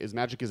about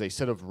Magic is a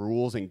set of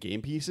rules and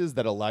game pieces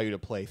that allow you to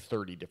play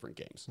 30 different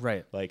games.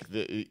 Right. Like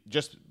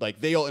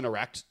they all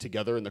interact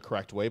together in the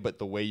correct way, but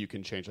the way you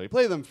can change how you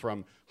play them,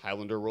 from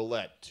Highlander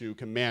Roulette to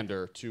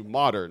Commander to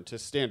Modern to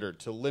Standard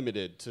to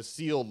Limited to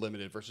Sealed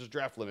Limited versus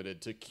Draft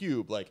Limited to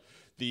Cube,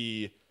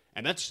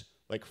 and that's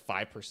like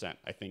 5%,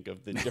 I think,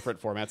 of the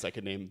different formats I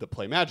could name that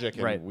play Magic,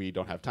 and we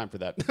don't have time for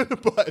that.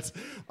 But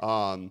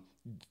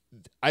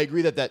I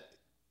agree that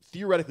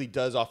theoretically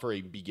does offer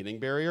a beginning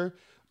barrier.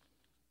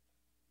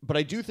 But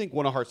I do think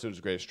one of Hearthstone's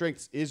greatest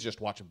strengths is just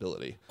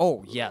watchability.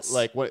 Oh, yes.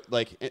 Like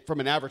from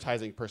an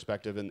advertising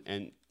perspective,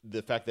 and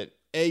the fact that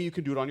you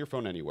can do it on your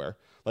phone anywhere.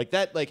 Like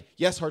that. Like,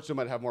 yes, Hearthstone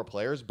might have more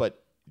players,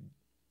 but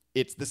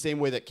it's the same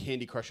way that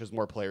Candy Crush has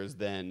more players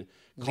than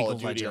Call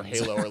of Duty or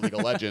Halo or League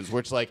of Legends.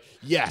 Which, like,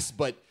 yes,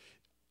 but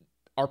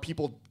are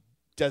people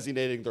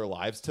designating their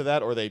lives to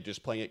that, or are they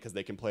just playing it because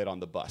they can play it on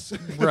the bus?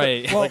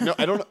 Right. Like, no,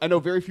 I know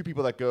very few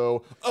people that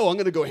go, oh, I'm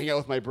going to go hang out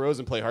with my bros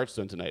and play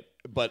Hearthstone tonight.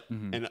 But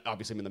and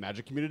obviously I'm in the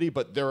Magic community,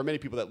 but there are many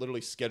people that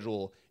literally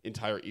schedule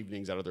entire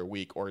evenings out of their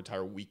week or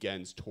entire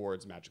weekends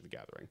towards Magic the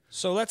Gathering.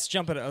 So let's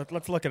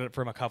let's look at it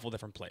from a couple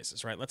different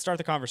places, right? Let's start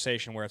the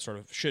conversation where it sort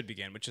of should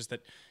begin, which is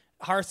that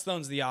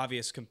Hearthstone's the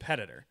obvious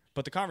competitor,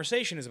 but the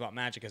conversation is about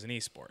Magic as an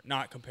esport,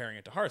 not comparing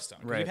it to Hearthstone.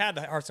 Right. We've had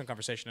the Hearthstone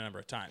conversation a number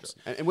of times.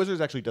 Sure. And Wizards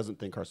actually doesn't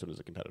think Hearthstone is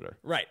a competitor.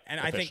 Right. And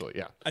I think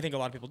a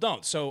lot of people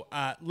don't. So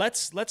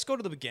let's go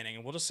to the beginning,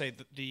 and we'll just say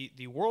that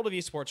the world of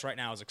esports right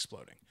now is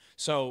exploding.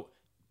 So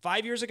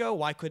 5 years ago,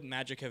 why couldn't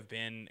Magic have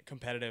been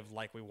competitive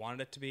like we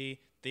wanted it to be?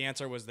 The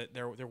answer was that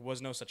there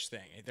was no such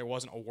thing. There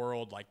wasn't a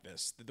world like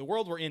this. The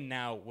world we're in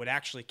now would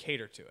actually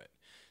cater to it.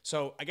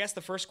 So I guess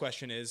the first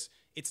question is,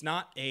 it's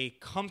not a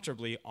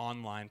comfortably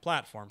online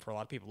platform for a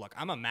lot of people. Look,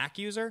 I'm a Mac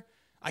user.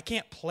 I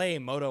can't play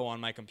Moto on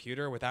my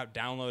computer without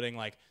downloading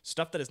like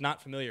stuff that is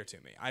not familiar to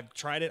me. I've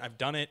tried it. I've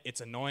done it. It's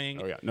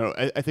annoying. Oh yeah, no.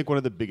 I think one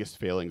of the biggest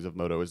failings of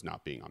Moto is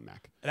not being on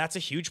Mac. That's a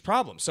huge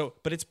problem. So,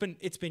 but it's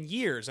been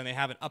years, and they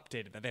haven't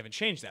updated that. They haven't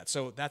changed that.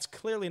 So that's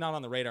clearly not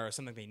on the radar as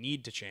something they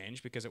need to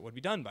change because it would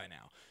be done by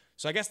now.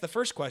 So I guess the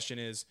first question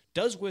is,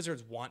 does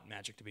Wizards want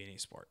Magic to be an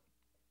esport?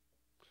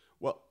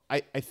 Well, I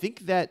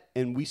think that,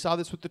 and we saw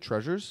this with the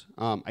Treasures.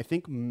 I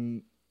think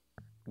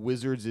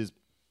Wizards is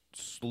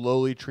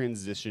slowly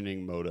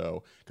transitioning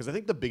Moto, because I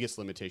think the biggest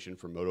limitation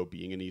for Moto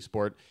being an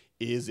esport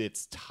is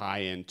its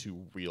tie-in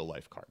to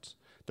real-life cards.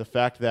 The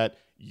fact that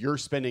you're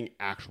spending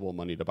actual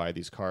money to buy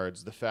these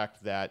cards, the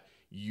fact that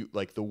you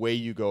like the way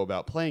you go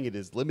about playing it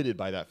is limited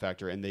by that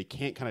factor, and they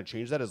can't kind of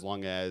change that as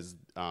long as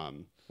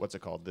what's it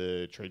called?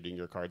 The trading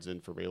your cards in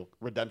for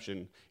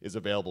redemption is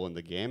available in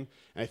the game.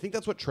 And I think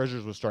that's what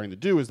Treasures was starting to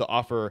do, is to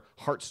offer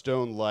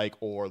Hearthstone-like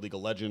or League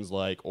of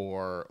Legends-like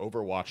or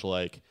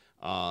Overwatch-like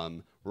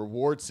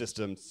reward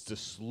systems to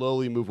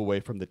slowly move away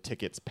from the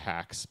tickets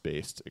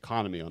packs-based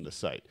economy on the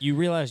site. You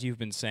realize you've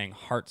been saying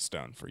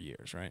Hearthstone for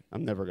years, right?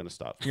 I'm never going to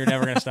stop. You're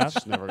never going to stop? It's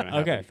just never going to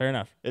happen. Okay, fair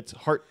enough. It's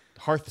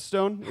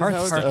Hearthstone?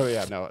 Hearthstone. Oh,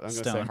 yeah, no. I'm going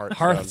to say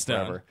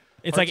Hearthstone forever.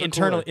 It's Hearts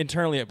like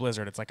internally at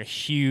Blizzard, it's like a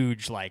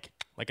huge, like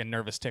a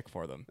nervous tick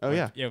for them. Oh,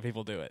 yeah. Yeah,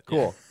 people do it.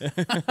 Cool. Yeah.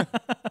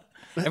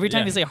 Every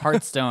time you say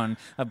Hearthstone,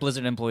 a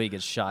Blizzard employee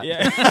gets shot.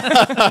 Yeah.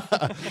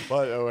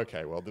 But,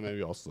 okay, well, then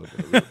maybe I'll slip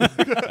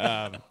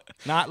it.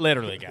 Not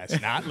literally, guys.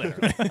 Not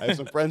literally. I have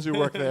some friends who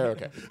work there.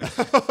 Okay.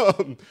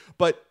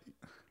 But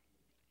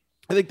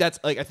I think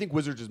I think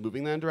Wizards is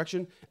moving that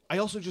direction. I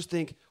also just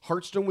think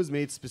Hearthstone was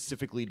made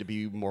specifically to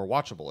be more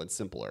watchable and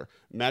simpler.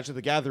 Magic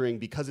the Gathering,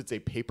 because it's a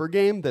paper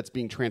game that's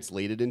being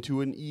translated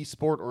into an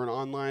esport or an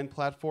online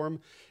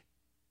platform,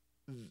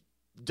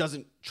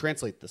 doesn't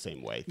translate the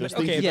same way.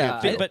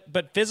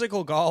 But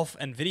physical golf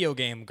and video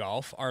game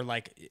golf are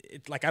like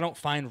I don't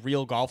find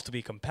real golf to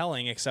be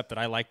compelling, except that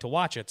I like to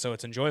watch it, so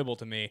it's enjoyable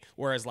to me.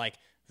 Whereas like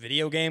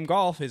video game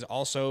golf is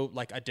also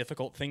like a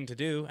difficult thing to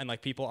do, and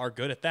like people are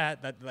good at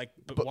that.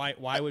 But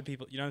why would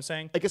people? You know what I'm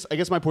saying? I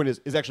guess my point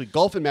is actually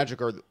golf and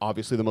Magic are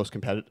obviously the most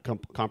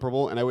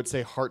comparable, and I would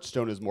say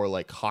Hearthstone is more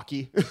like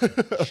hockey,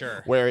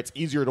 sure, where it's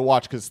easier to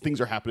watch because things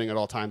are happening at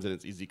all times, and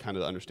it's easy kind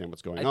of to understand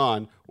what's going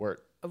on.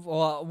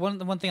 Well,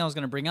 one thing I was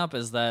going to bring up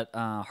is that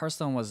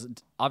Hearthstone was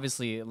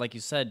obviously, like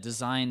you said,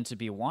 designed to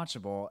be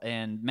watchable,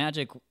 and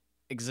Magic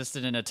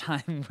existed in a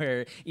time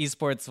where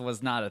esports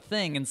was not a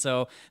thing, and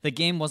so the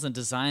game wasn't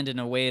designed in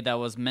a way that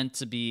was meant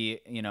to be,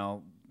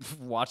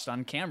 watched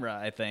on camera,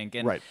 I think.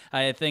 And right.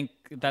 I think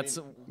that's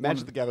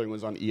Magic the Gathering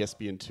was on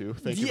ESPN2.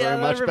 Thank you yeah,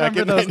 very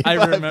much. I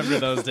remember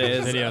those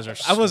days. Videos are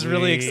I was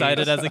really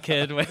excited as a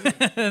kid when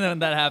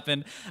that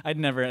happened. I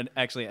never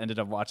actually ended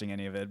up watching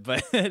any of it,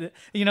 but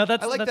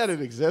that's I like that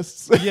it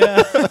exists.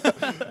 Yeah.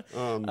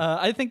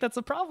 I think that's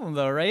a problem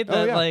though, right?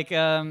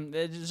 That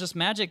it's just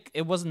Magic.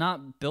 It was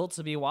not built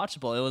to be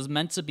watchable. It was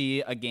meant to be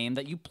a game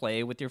that you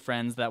play with your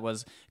friends that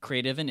was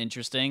creative and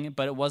interesting,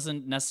 but it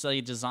wasn't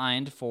necessarily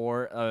designed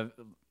for a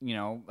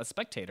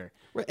spectator.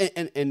 Right.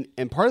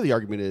 And part of the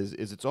argument is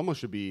it's almost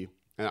should be,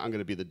 and I'm going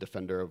to be the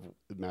defender of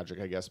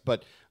Magic, I guess,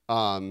 but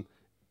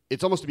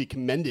it's almost to be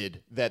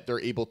commended that they're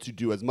able to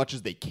do as much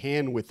as they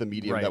can with the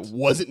medium Right. that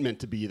wasn't meant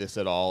to be this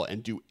at all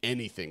and do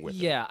anything with it.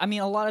 Yeah, I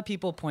mean, a lot of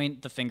people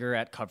point the finger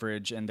at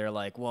coverage and they're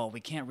like, well, we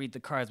can't read the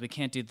cards, we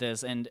can't do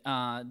this. And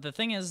the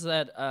thing is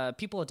that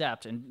people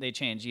adapt and they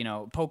change. You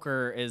know,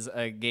 poker is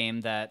a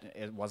game that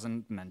it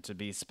wasn't meant to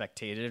be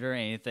spectated or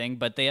anything,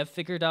 but they have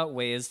figured out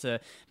ways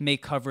to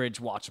make coverage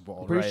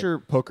watchable. I'm pretty right? sure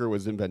poker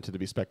was invented to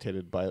be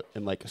spectated by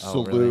in like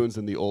Oh, saloons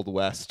in the Old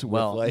West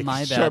Well, with like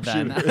my bad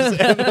then. sharpshooters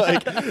and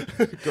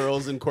like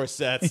girls in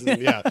corsets.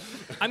 And, yeah.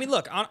 I mean,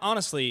 look,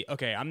 honestly,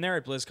 okay, I'm there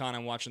at BlizzCon.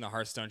 I'm watching the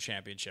Hearthstone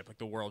Championship, like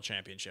the World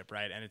Championship,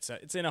 right? And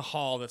it's in a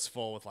hall that's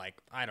full with like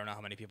I don't know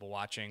how many people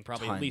watching,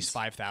 probably at Tons. least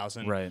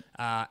 5,000. Right.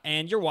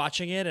 And you're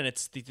watching it, and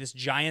it's this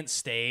giant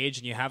stage,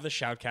 and you have the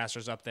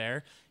shoutcasters up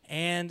there,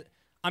 and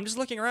I'm just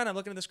looking around. I'm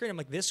looking at the screen. I'm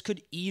like, this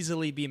could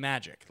easily be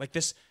Magic. Like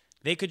this,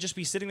 they could just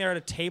be sitting there at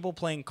a table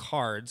playing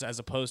cards as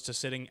opposed to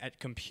sitting at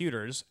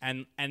computers,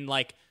 and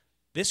like.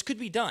 This could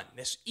be done.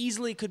 This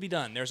easily could be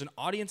done. There's an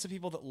audience of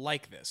people that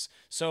like this.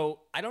 So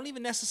I don't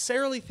even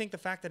necessarily think the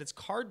fact that it's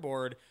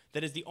cardboard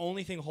that is the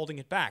only thing holding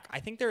it back. I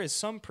think there is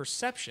some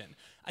perception.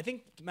 I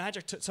think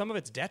Magic, some of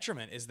its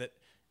detriment is that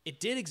it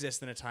did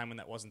exist in a time when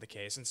that wasn't the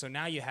case. And so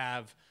now you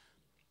have,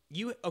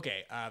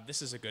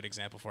 this is a good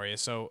example for you.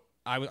 So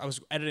I was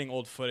editing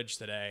old footage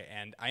today,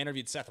 and I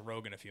interviewed Seth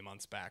Rogen a few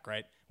months back,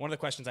 right? One of the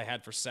questions I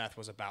had for Seth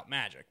was about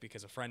Magic,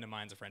 because a friend of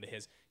mine's a friend of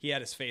his. He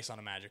had his face on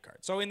a Magic card.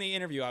 So in the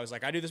interview, I was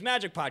like, I do this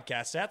Magic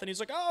podcast, Seth. And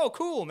he's like, oh,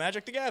 cool,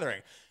 Magic the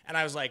Gathering. And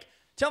I was like,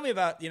 tell me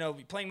about,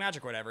 playing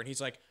Magic or whatever. And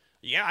he's like,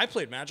 yeah, I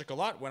played Magic a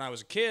lot when I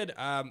was a kid.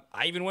 I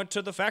even went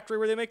to the factory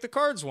where they make the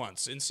cards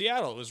once in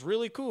Seattle. It was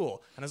really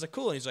cool. And I was like,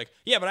 cool. And he's like,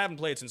 yeah, but I haven't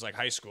played since like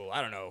high school.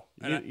 I don't know.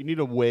 You need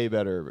a way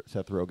better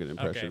Seth Rogen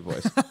impression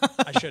voice.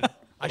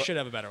 I should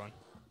have a better one.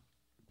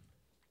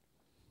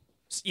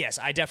 Yes,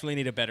 I definitely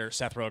need a better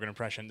Seth Rogen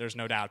impression. There's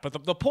no doubt.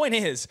 But the point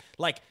is,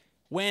 like,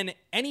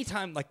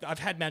 anytime, like, I've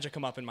had Magic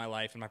come up in my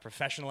life, in my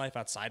professional life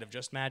outside of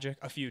just Magic,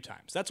 a few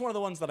times. That's one of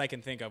the ones that I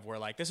can think of where,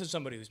 like, this is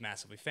somebody who's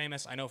massively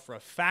famous. I know for a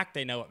fact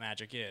they know what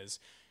Magic is.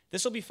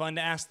 This will be fun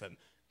to ask them.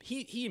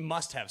 He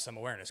must have some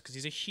awareness because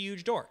he's a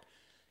huge dork.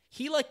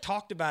 He, like,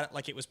 talked about it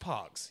like it was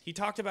Pogs. He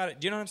talked about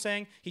it, do you know what I'm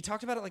saying? He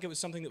talked about it like it was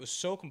something that was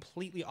so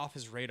completely off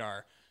his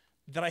radar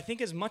that I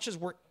think as much as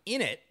we're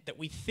in it, that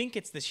we think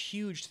it's this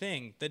huge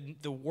thing,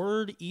 that the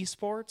word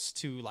esports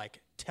to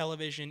like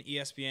television,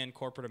 ESPN,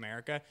 corporate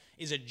America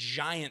is a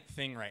giant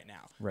thing right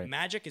now. Right.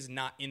 Magic is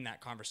not in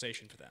that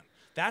conversation for them.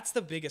 That's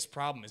the biggest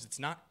problem, is it's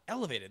not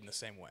elevated in the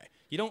same way.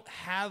 You don't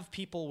have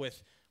people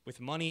with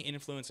money,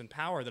 influence, and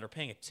power that are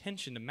paying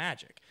attention to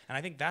Magic. And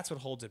I think that's what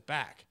holds it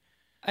back.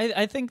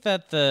 I think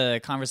that the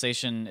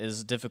conversation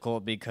is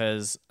difficult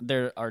because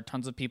there are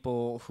tons of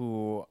people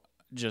who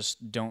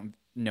just don't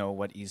know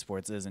what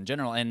esports is in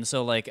general, and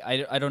so like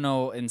I don't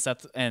know in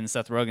Seth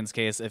Rogen's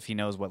case if he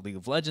knows what League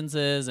of Legends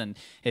is and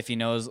if he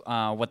knows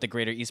what the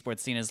greater esports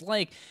scene is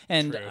like.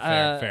 And True,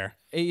 fair.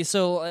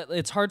 So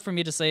it's hard for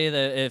me to say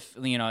that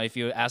if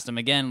you asked him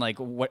again, like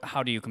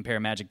how do you compare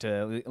Magic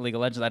to League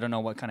of Legends, I don't know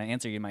what kind of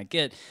answer you might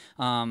get.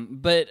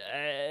 But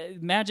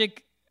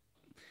Magic,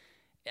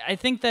 I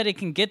think that it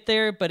can get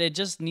there, but it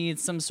just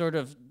needs some sort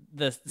of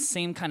the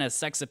same kind of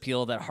sex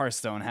appeal that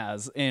Hearthstone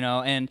has,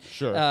 and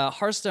Sure.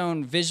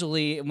 Hearthstone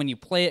visually, when you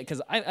play it,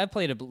 because I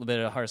played a bit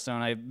of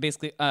Hearthstone. I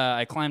basically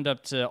I climbed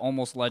up to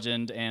almost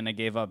legend and I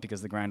gave up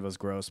because the grind was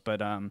gross.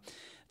 But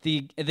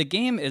the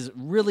game is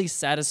really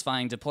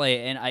satisfying to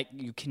play, and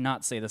you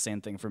cannot say the same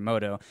thing for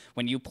Moto.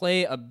 When you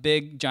play a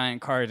big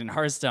giant card in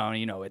Hearthstone,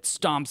 it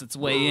stomps its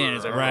way in.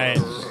 It's like, Right.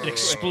 It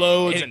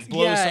explodes and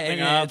blows something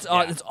up.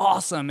 It's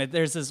awesome.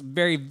 There's this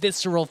very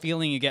visceral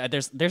feeling you get.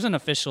 There's an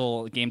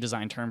official game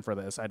design term for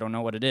this. I don't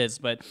know what it is,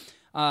 but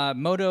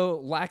Moto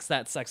lacks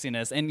that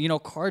sexiness,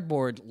 and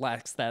cardboard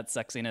lacks that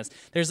sexiness.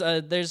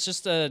 There's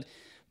just a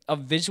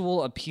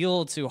visual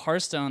appeal to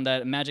Hearthstone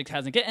that Magic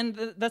hasn't get,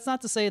 and that's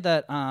not to say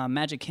that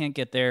Magic can't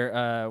get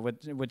there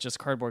with just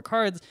cardboard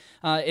cards.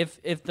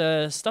 If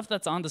the stuff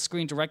that's on the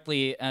screen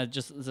directly,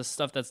 just the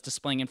stuff that's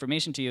displaying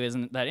information to you,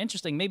 isn't that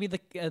interesting, maybe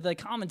the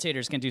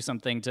commentators can do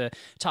something to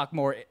talk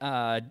more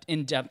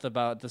in depth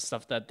about the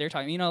stuff that they're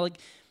talking.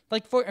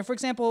 Like for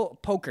example,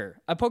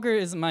 poker. Poker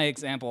is my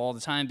example all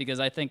the time because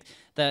I think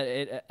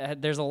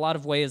that there's a lot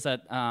of ways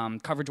that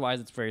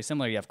coverage-wise it's very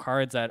similar. You have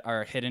cards that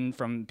are hidden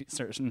from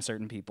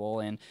certain people,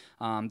 and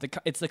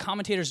it's the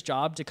commentator's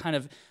job to kind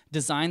of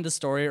design the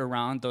story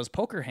around those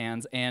poker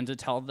hands and to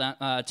tell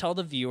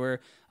the viewer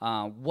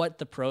what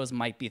the pros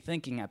might be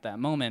thinking at that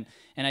moment.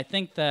 And I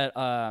think that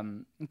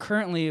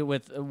currently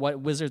with what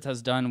Wizards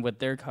has done with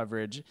their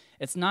coverage,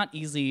 it's not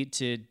easy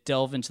to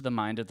delve into the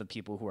mind of the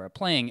people who are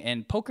playing.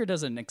 And poker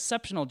does an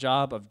exceptional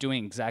job of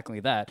doing exactly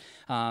that.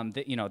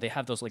 They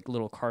have those like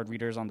little card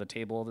readers on the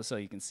table so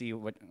you can see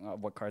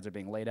what cards are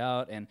being laid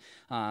out. And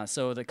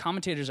so the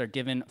commentators are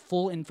given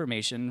full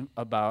information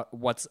about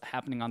what's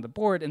happening on the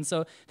board, and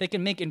so they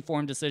can make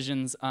informed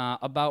decisions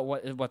about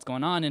what's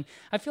going on. And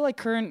I feel like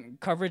current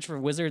coverage for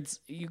Wizards,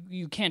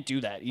 you can't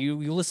do that. You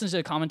listen to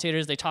the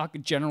commentators, they talk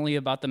generally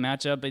about the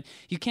matchup, but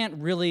you can't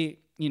really,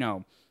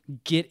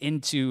 get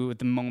into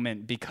the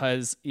moment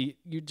because you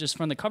just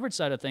from the coverage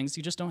side of things,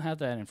 you just don't have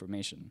that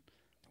information.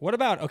 What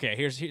about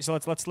so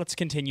let's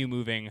continue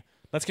moving.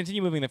 Let's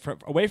continue moving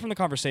away from the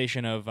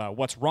conversation of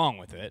what's wrong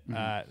with it,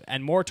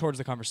 and more towards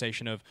the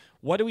conversation of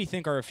what do we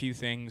think are a few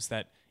things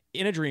that,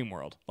 in a dream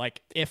world,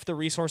 like if the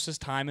resources,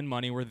 time, and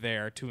money were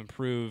there to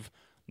improve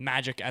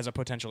Magic as a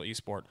potential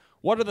esport,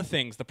 what are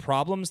the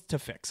problems to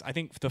fix? I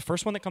think the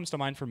first one that comes to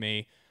mind for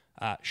me,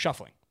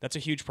 shuffling. That's a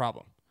huge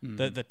problem.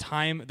 The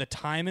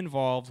time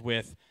involved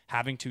with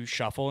having to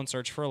shuffle and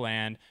search for a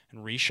land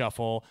and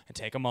reshuffle and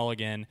take a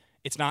mulligan.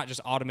 It's not just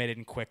automated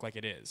and quick like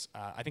it is.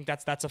 I think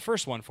that's the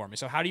first one for me.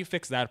 So how do you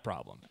fix that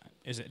problem?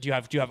 Do you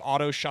have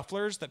auto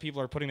shufflers that people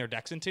are putting their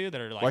decks into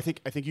that are like? Well,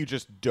 I think you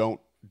just don't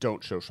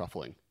show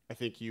shuffling. I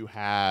think you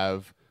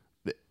have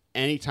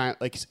any time,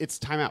 like it's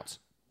timeouts.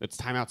 It's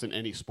timeouts in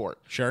any sport.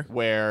 Sure.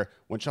 Where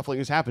when shuffling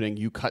is happening,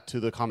 you cut to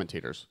the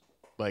commentators.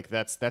 Like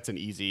that's an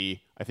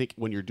easy. I think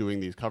when you're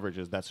doing these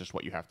coverages, that's just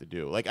what you have to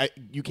do. Like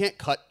you can't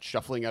cut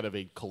shuffling out of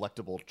a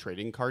collectible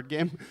trading card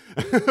game.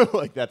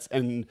 Like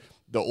and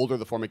the older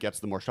the format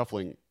gets, the more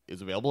shuffling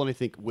is available. And I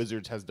think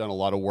Wizards has done a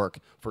lot of work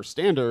for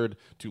Standard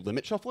to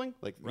limit shuffling.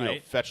 Like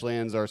fetch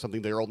lands are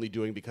something they're only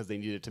doing because they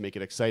need it to make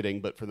it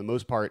exciting. But for the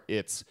most part,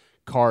 it's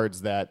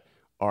cards that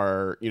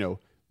are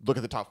look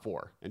at the top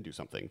 4 and do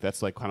something.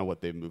 That's like kind of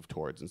what they've moved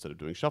towards instead of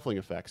doing shuffling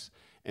effects.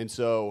 And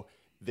so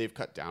they've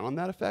cut down on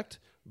that effect.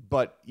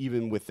 But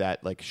even with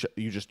that, like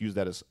you just use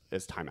that as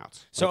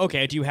timeouts. So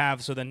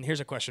so then here's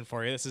a question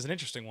for you. This is an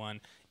interesting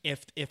one.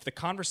 If the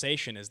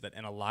conversation is that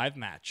in a live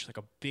match, like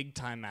a big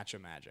time match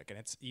of Magic,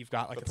 and you've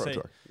got like Pro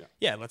Tour.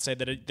 Let's say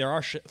that there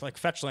are like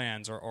fetch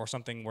lands or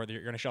something where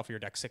you're going to shuffle your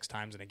deck 6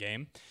 times in a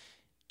game.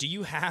 Do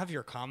you have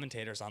your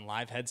commentators on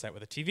live headset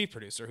with a TV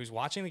producer who's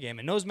watching the game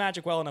and knows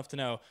Magic well enough to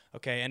know,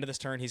 okay, end of this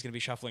turn, he's going to be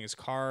shuffling his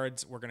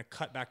cards. We're going to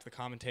cut back to the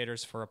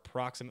commentators for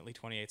approximately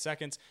 28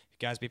 seconds.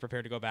 You guys be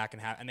prepared to go back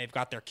and they've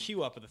got their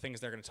queue up of the things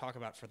they're going to talk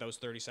about for those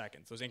 30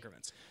 seconds, those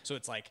increments. So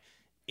it's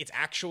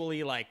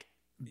actually like,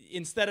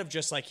 instead of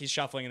just like he's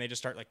shuffling and they just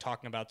start like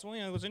talking about,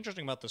 what's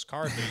interesting about this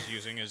card that he's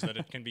using is that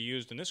it can be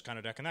used in this kind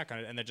of deck and that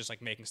kind of, and they're just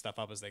like making stuff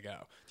up as they go.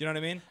 Do you know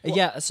what I mean?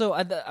 Yeah. So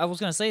I was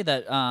gonna say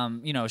that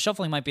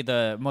shuffling might be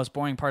the most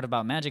boring part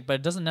about Magic, but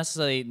it doesn't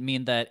necessarily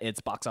mean that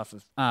it's box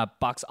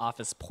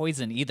office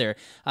poison either.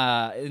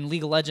 In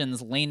League of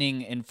Legends,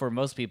 laning and for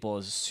most people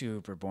is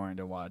super boring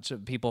to watch.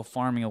 People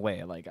farming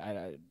away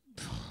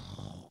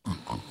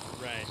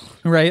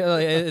Right,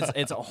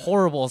 it's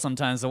horrible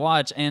sometimes to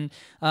watch, and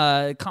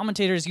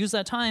commentators use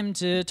that time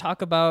to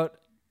talk about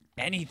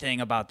anything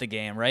about the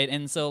game, right?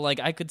 And so, like,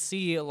 I could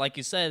see, like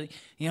you said,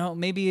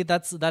 maybe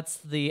that's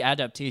the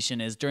adaptation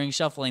is during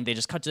shuffling they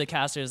just cut to the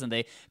casters and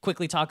they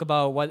quickly talk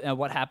about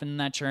what happened in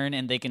that turn,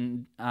 and they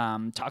can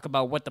talk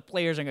about what the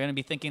players are going to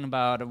be thinking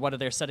about, what are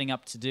they setting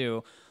up to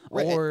do.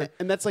 Right,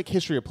 and that's like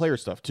history of player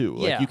stuff too.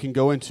 Like you can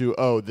go into,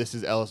 this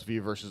is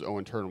LSV versus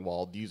Owen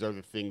Turnwald. These are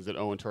the things that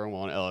Owen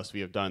Turnwald and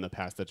LSV have done in the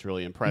past that's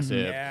really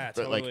impressive. Yeah,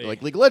 but totally.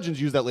 like League of Legends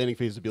use that landing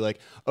phase to be like,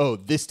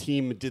 this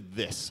team did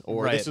this,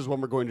 or this is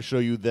when we're going to show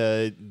you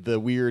the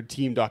weird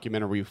team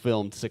documentary we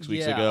filmed 6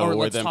 weeks ago. Or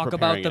let's them talk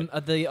about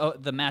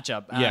the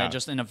matchup,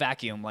 just in a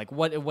vacuum. Like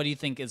what do you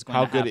think is going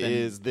to happen? How good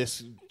is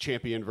this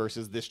champion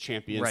versus this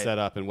champion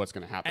setup, and what's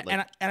going to happen?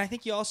 And I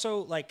think you also,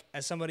 like,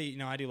 as somebody,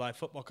 I do live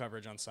football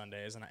coverage on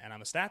Sundays, and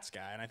I'm a stats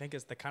guy, and I think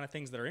it's the kind of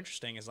things that are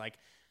interesting is like,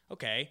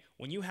 okay,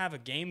 when you have a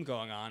game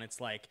going on,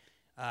 it's like,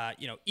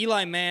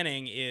 Eli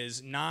Manning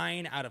is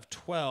 9 out of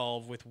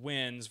 12 with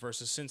wins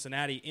versus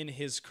Cincinnati in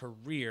his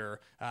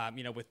career.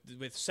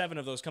 With 7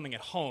 of those coming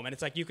at home, and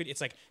it's like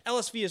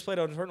LSV has played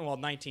Owen Turnwald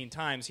 19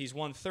 times. He's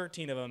won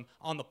 13 of them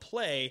on the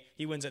play.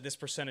 He wins at this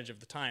percentage of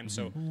the time.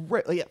 So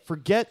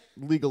forget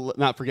League of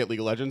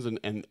Legends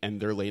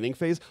and their laning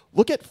phase.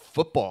 Look at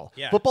football.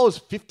 Yeah. Football is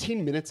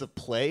 15 minutes of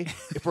play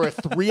for a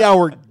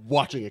 3-hour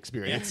watching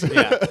experience.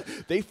 Yeah.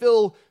 They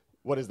fill.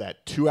 What is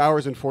that? 2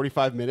 hours and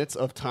 45 minutes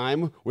of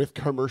time with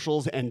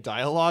commercials and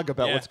dialogue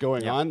about what's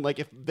going on. Like,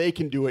 if they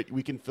can do it,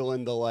 we can fill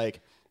in the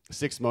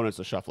 6 moments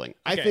of shuffling.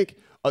 Okay. I think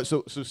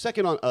so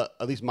second on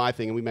at least my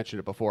thing, and we mentioned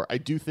it before, I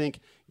do think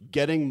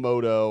getting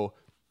Moto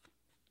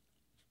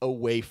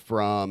away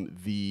from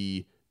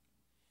the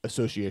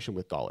association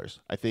with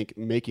dollars. I think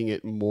making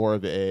it more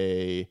of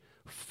a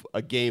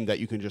game that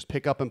you can just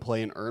pick up and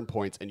play and earn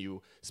points, and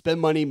you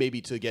spend money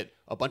maybe to get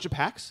a bunch of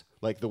packs.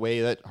 Like the way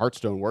that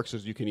Hearthstone works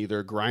is you can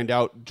either grind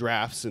out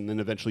drafts and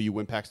then eventually you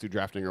win packs through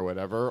drafting or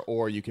whatever,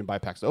 or you can buy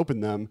packs to open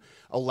them.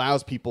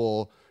 Allows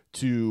people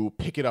to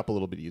pick it up a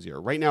little bit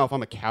easier. Right now, if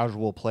I'm a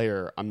casual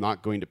player, I'm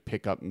not going to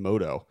pick up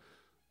Moto.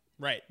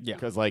 Right. Yeah.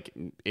 Because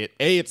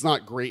it's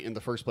not great in the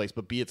first place,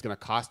 but B, it's going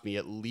to cost me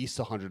at least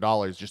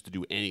 $100 just to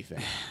do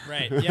anything.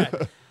 Right. Yeah.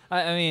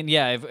 I mean,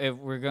 if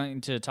we're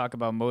going to talk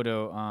about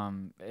Moto,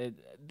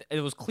 it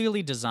was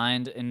clearly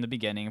designed in the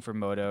beginning for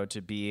Moto to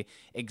be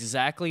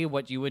exactly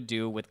what you would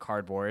do with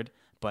cardboard,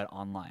 but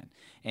online.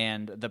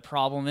 And the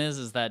problem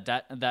is that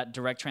that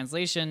direct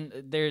translation,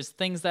 there's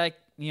things that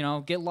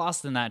get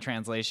lost in that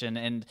translation,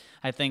 and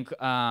I think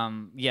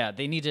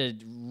they need to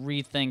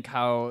rethink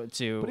how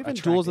to. But even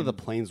Duels of the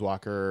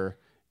Planeswalker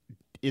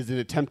is an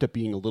attempt at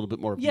being a little bit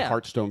more of the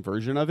Hearthstone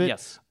version of it.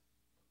 Yes.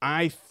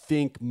 I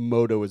think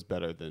Moto is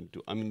better than.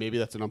 I mean, maybe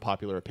that's an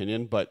unpopular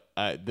opinion, but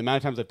the amount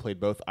of times I've played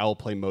both, I will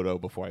play Moto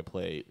before I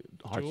play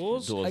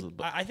Duels. Duels.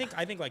 I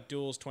think like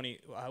Duels 20,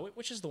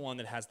 which is the one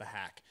that has the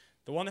hack.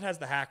 The one that has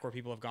the hack where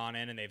people have gone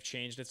in and they've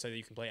changed it so that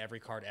you can play every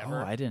card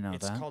ever. Oh, I didn't know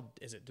it's that. Called,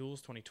 is it Duels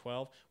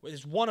 2012?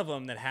 There's one of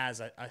them that has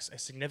a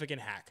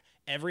significant hack.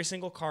 Every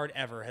single card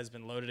ever has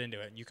been loaded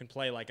into it. And you can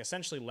play like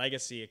essentially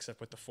Legacy except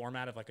with the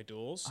format of like a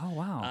Duels. Oh,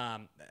 wow.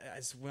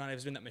 When I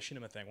was doing that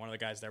Machinima thing, one of the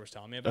guys there was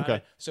telling me about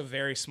it. So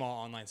very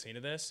small online scene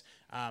of this.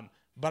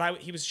 But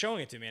he was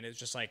showing it to me and it was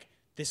just like,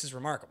 this is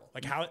remarkable.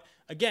 Like how,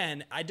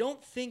 again, I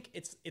don't think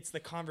it's the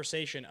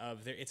conversation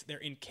of they're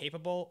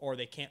incapable or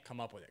they can't come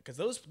up with it, because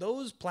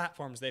those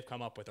platforms they've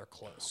come up with are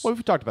close. Well,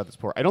 we've talked about this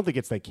before. I don't think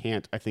it's they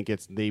can't. I think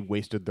it's they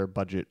wasted their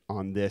budget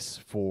on this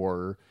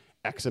for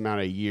X amount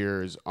of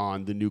years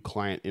on the new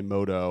client in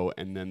Moto,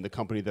 and then the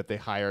company that they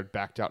hired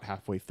backed out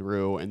halfway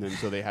through, and then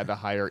so they had to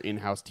hire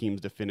in-house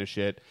teams to finish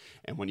it.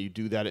 And when you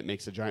do that, it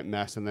makes a giant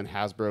mess. And then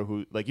Hasbro,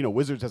 who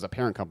Wizards has a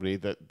parent company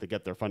that they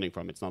get their funding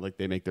from. It's not like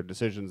they make their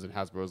decisions, and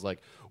Hasbro's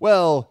like,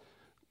 well,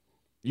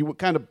 you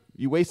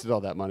wasted all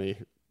that money.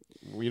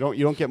 You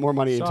don't get more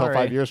money until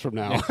 5 years from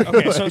now.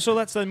 Okay, so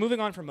let's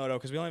moving on from Moto,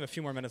 because we only have a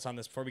few more minutes on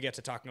this before we get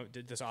to talking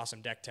this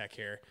awesome deck tech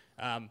here.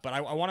 But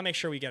I want to make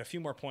sure we get a few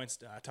more points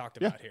talked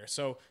about here.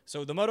 So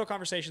the Moto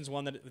conversation is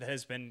one that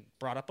has been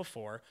brought up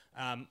before.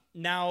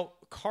 Now,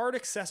 card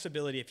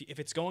accessibility, if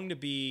it's going to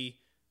be,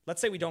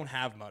 let's say we don't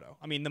have Moto.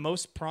 I mean, the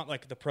most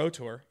like the Pro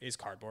Tour is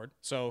cardboard,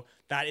 so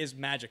that is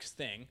Magic's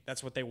thing.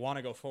 That's what they want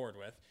to go forward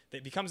with.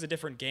 It becomes a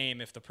different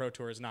game if the Pro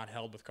Tour is not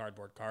held with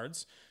cardboard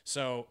cards.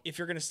 So if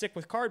you're going to stick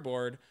with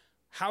cardboard,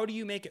 how do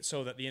you make it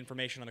so that the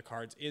information on the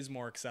cards is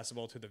more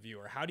accessible to the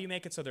viewer? How do you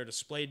make it so they're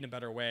displayed in a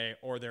better way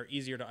or they're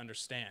easier to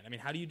understand? I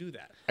mean, how do you do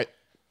that?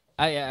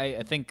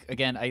 I think,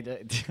 again, I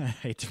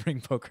hate to bring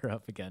poker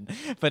up again,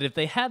 but if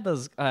they had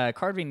those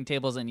card reading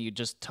tables and you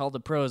just tell the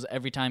pros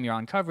every time you're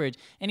on coverage,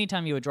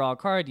 anytime you would draw a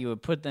card, you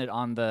would put it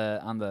on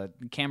the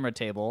camera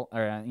table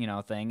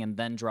or thing, and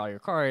then draw your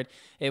card,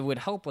 it would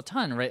help a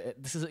ton, right?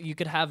 You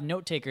could have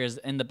note takers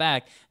in the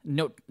back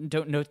note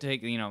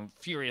take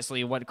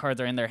furiously what cards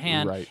are in their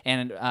hand, right,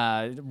 and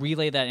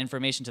relay that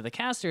information to the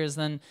casters.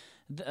 Then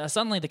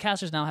suddenly the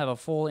casters now have a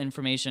full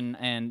information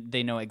and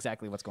they know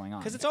exactly what's going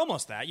on. Because it's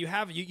almost that. You'll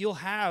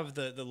have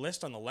the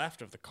list on the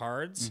left of the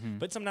cards,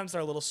 but sometimes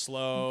they're a little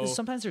slow.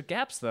 Sometimes there are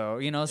gaps, though.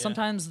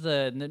 Sometimes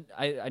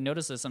I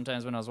noticed this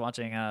sometimes when I was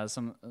watching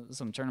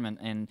some tournament,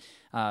 and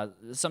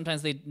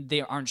sometimes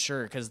they aren't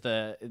sure because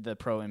the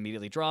pro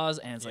immediately draws,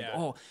 and it's like,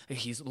 oh,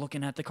 he's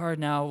looking at the card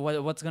now.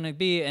 What's going to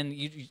be?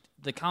 And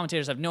the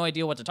commentators have no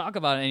idea what to talk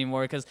about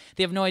anymore because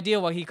they have no idea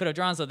what he could have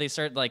drawn, so they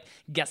start like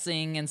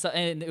guessing,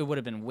 and it would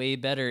have been way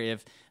better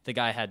if the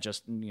guy had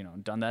just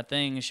done that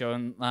thing,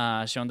 shown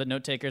the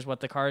note takers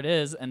what the card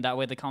is, and that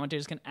way the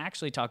commentators can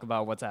actually talk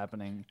about what's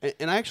happening.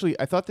 And I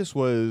thought this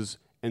was,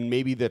 and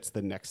maybe that's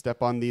the next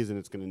step on these, and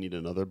it's going to need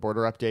another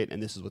border update,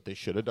 and this is what they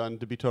should have done,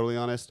 to be totally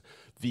honest.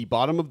 The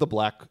bottom of the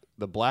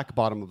black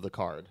bottom of the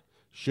card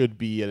should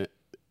be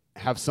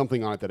have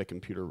something on it that a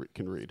computer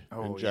can read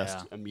and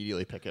just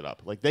immediately pick it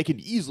up. Like, they could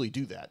easily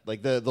do that.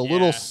 Like the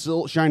little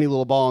shiny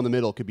little ball in the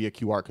middle could be a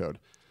QR code.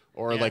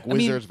 Or like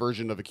Wizards'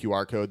 version of a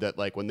QR code that,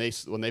 like, when they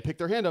pick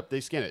their hand up,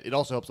 they scan it. It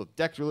also helps with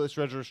deck list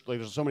treasures. Like,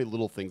 there's so many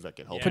little things that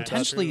can help.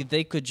 Potentially,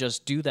 they could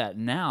just do that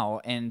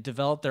now and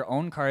develop their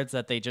own cards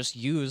that they just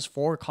use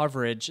for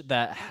coverage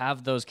that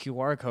have those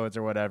QR codes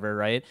or whatever,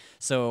 right?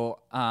 So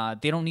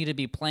they don't need to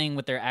be playing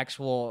with their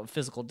actual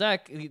physical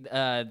deck.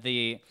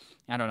 The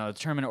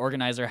tournament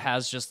organizer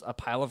has just a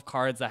pile of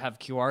cards that have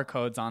QR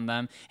codes on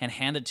them and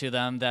hand it to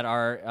them that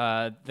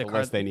are the cards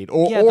list they need, the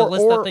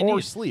list that they need.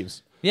 Or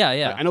sleeves.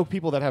 Yeah. I know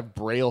people that have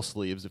Braille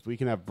sleeves. If we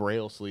can have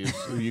Braille sleeves,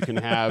 you can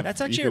have.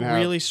 That's actually a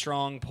really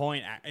strong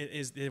point.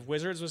 Is if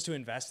Wizards was to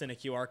invest in a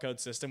QR code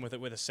system with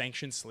a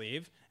sanctioned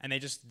sleeve, and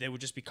they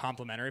would just be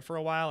complimentary for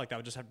a while, like that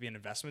would just have to be an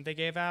investment they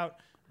gave out.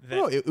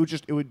 No, it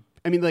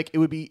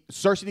would be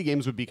Star City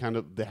Games would be kind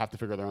of, they have to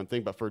figure out their own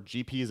thing, but for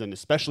GPs and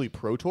especially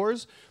Pro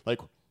Tours, like,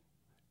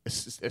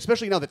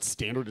 especially now that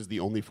Standard is the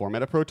only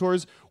format of Pro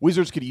Tours,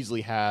 Wizards could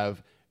easily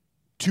have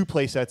 2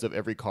 play sets of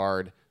every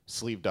card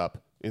sleeved up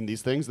in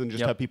these things, then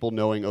just have people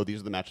knowing, oh, these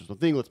are the matches one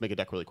thing, let's make a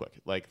deck really quick.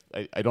 Like,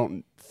 I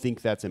don't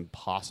think that's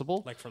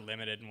impossible. Like for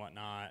limited and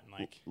whatnot. And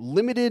like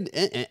limited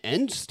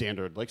and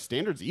standard. Like,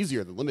 standard's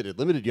easier than limited.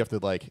 Limited, you have to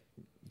like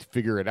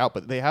figure it out,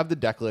 but they have the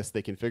deck list,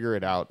 they can figure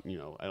it out.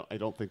 I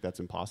don't think that's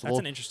impossible.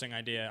 That's an interesting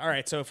idea. All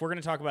right, so if we're going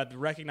to talk about the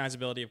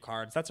recognizability of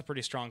cards, that's a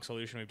pretty strong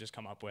solution we've just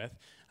come up with.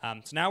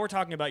 So now we're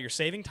talking about you're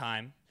saving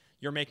time.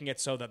 you're making it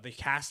so that the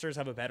casters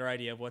have a better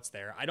idea of what's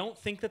there. I don't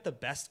think that the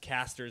best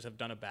casters have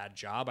done a bad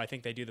job. I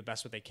think they do the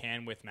best what they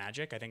can with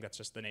Magic. I think that's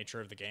just the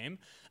nature of the game.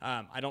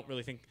 I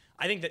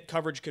think that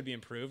coverage could be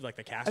improved, like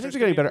the casters. I think they're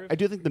getting better. Improved. I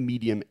do think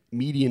the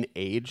median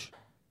age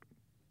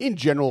in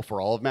general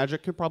for all of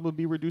Magic could probably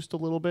be reduced a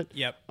little bit.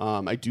 Yep.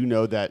 I do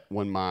know that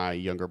when my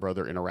younger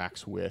brother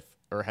interacts with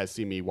or has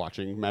seen me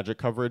watching Magic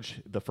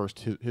coverage,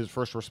 his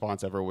first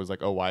response ever was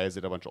like, "Oh, why is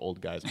it a bunch of old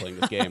guys playing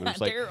this game?" And I'm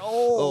just like, They're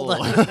old.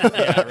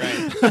 Yeah,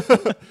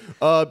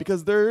 right.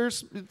 because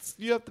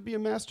you have to be a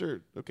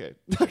master. Okay.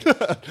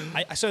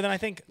 So then I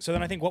think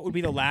what would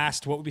be the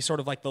last? What would be sort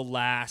of like the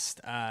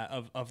last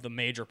of the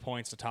major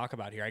points to talk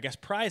about here? I guess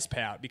prize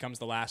payout becomes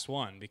the last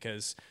one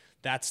because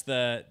that's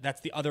the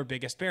other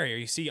biggest barrier.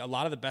 You see a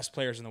lot of the best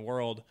players in the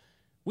world.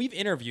 We've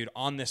interviewed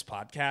on this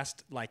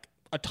podcast like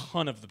a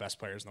ton of the best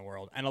players in the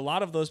world. And a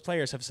lot of those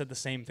players have said the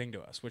same thing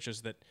to us, which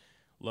is that,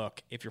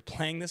 look, if you're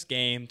playing this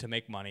game to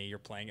make money, you're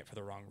playing it for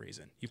the wrong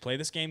reason. You play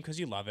this game because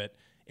you love it.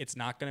 It's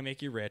not going to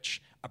make you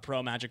rich. A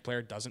pro Magic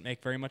player doesn't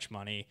make very much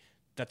money.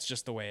 That's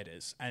just the way it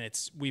is. And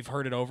we've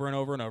heard it over and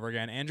over and over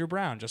again. Andrew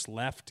Brown just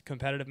left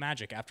competitive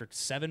Magic after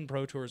 7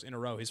 Pro Tours in a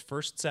row, his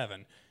first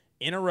 7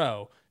 in a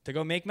row, to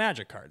go make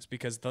Magic cards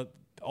because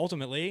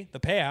ultimately the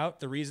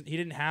payout, the reason he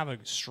didn't have a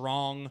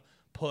strong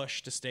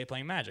push to stay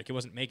playing Magic. It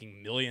wasn't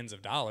making millions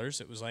of dollars.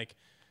 It was like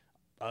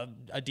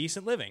a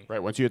decent living.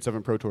 Right. Once you had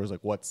 7 Pro Tours, like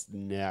what's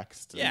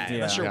next?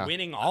 Unless you're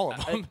winning all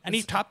of them. And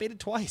he top 8'd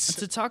twice.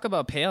 To talk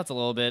about payouts a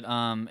little bit,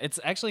 it's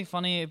actually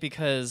funny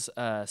because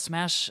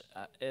Smash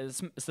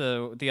is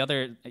the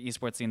other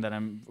esports scene that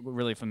I'm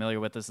really familiar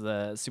with is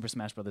the Super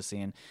Smash Brothers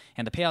scene,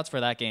 and the payouts for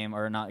that game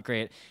are not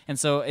great. And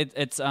so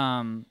it's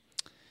kind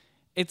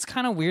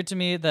of weird to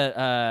me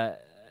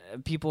that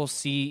people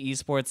see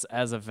esports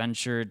as a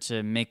venture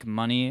to make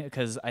money,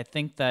 because I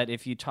think that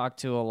if you talk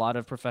to a lot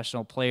of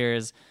professional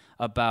players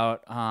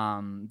about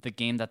the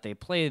game that they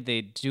play,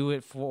 they do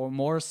it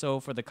more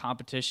so for the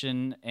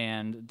competition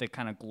and the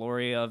kind of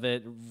glory of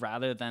it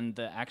rather than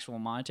the actual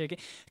monetary game.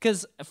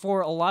 Because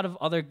for a lot of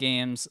other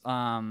games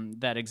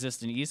that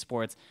exist in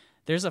esports,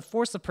 there's a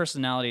force of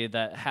personality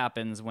that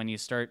happens when you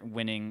start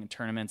winning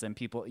tournaments and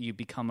you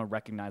become a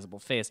recognizable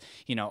face.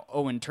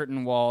 Owen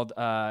Turtenwald,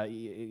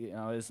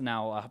 is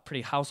now a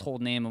pretty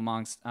household name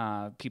amongst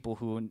people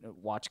who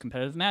watch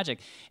competitive Magic.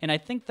 And I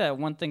think that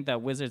one thing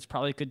that Wizards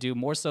probably could do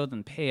more so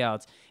than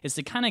payouts is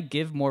to kind of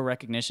give more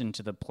recognition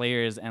to the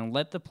players and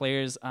let the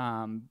players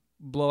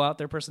blow out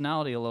their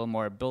personality a little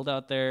more, build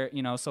out their,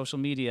 social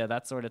media,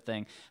 that sort of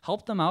thing.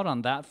 Help them out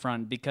on that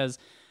front, because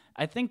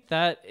I think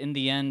that in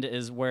the end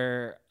is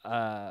where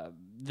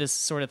this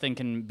sort of thing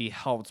can be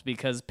helped,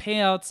 because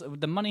payouts,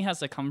 the money has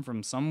to come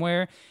from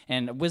somewhere,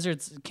 and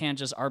Wizards can't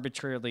just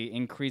arbitrarily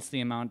increase the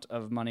amount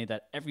of money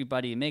that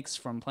everybody makes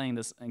from playing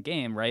this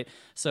game, right?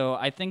 So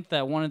I think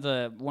that one of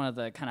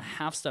the kind of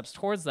half steps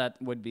towards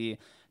that would be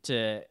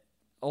to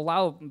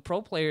allow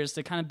pro players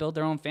to kind of build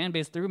their own fan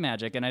base through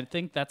Magic, and I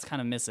think that's kind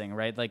of missing,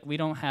 right? Like, we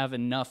don't have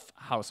enough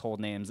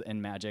household names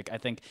in Magic. I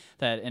think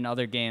that in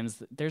other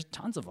games, there's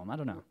tons of them. I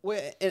don't know.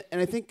 Well,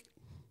 and I think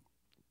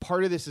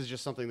part of this is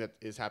just something that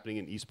is happening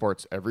in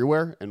esports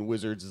everywhere, and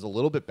Wizards is a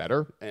little bit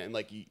better. And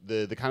like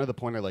the kind of the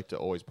point I like to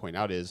always point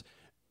out is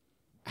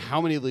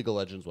how many League of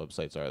Legends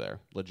websites are there,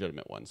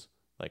 legitimate ones,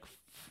 like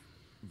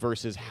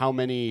versus how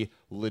many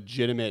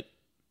legitimate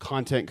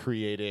content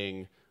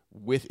creating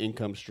with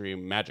income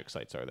stream Magic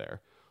sites are there.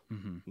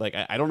 Mm-hmm. Like,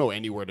 I don't know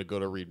anywhere to go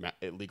to read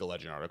League of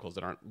Legends articles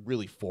that aren't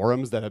really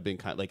forums that have been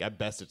kind of, like, at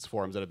best it's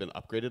forums that have been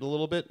upgraded a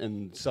little bit,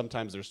 and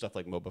sometimes there's stuff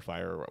like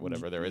MobaFire or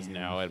whatever there is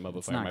now, and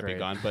MobaFire might be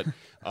gone,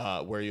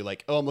 but where you're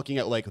like, oh, I'm looking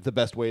at like the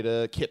best way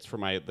to kits for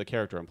the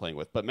character I'm playing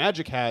with. But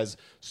Magic has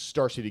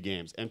Star City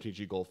Games,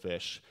 MTG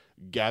Goldfish,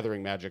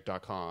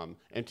 GatheringMagic.com,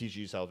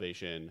 MTG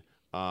Salvation,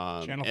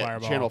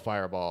 Channel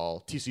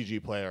Fireball,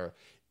 TCG Player.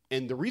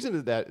 And the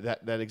reason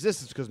that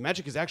exists is because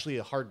Magic is actually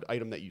a hard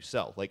item that you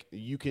sell. Like,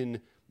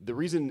 the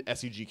reason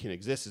SEG can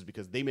exist is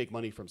because they make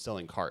money from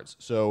selling cards.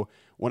 So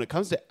when it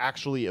comes to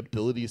actually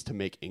abilities to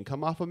make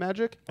income off of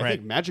Magic, I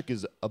think Magic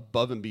is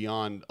above and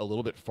beyond a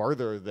little bit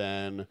farther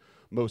than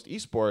most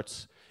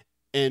esports.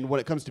 And when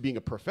it comes to being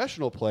a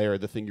professional player,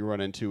 the thing you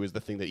run into is the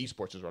thing that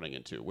esports is running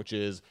into, which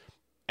is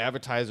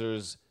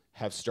advertisers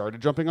have started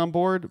jumping on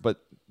board,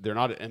 but they're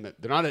not at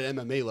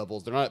MMA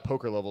levels, they're not at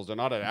poker levels, they're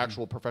not at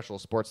actual professional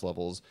sports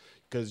levels,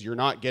 because you're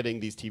not getting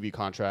these TV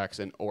contracts,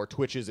 or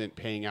Twitch isn't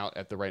paying out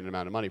at the right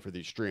amount of money for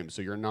these streams.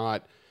 So you're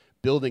not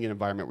building an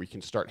environment where you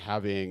can start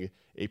having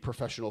a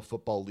professional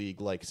football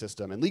league-like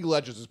system. And League of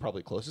Legends is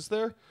probably closest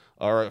there,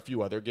 or a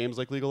few other games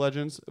like League of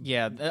Legends.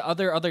 Yeah,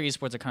 other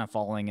esports are kind of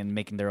following and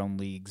making their own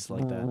leagues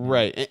like that.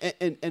 Right.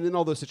 And in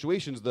all those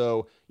situations,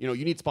 though, you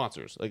need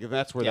sponsors. Like,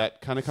 that's where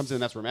that kind of comes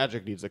in. That's where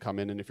Magic needs to come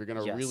in. And if you're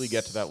going to really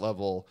get to that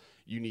level,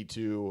 you need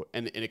to,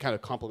 and it kind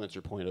of complements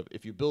your point of,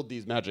 if you build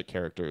these Magic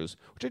characters,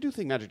 which I do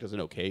think Magic does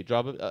an okay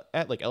job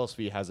at, like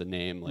LSV has a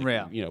name, like,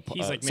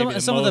 he's like maybe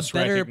some of the most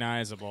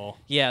recognizable.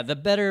 Yeah, the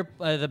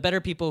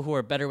better people who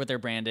are better with their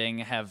branding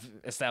have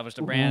established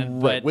a brand.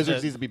 Right. But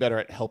Wizards needs to be better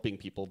at helping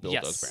people build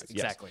those brands.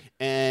 Exactly.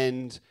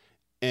 Yes.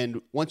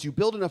 And once you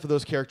build enough of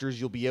those characters,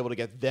 you'll be able to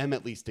get them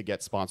at least to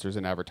get sponsors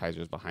and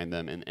advertisers behind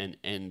them.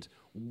 And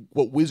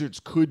what Wizards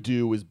could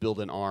do is build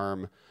an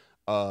arm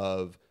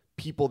of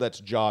people that's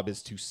job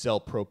is to sell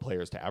pro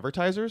players to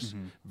advertisers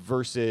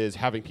versus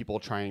having people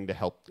trying to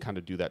help kind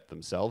of do that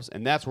themselves.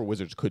 And that's where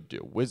Wizards could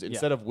do.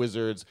 Instead of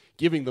Wizards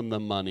giving them the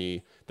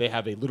money, they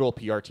have a literal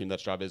PR team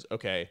that's job is,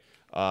 okay,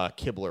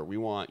 Kibler, we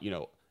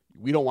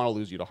don't want to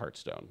lose you to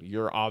Hearthstone.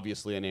 You're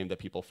obviously a name that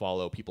people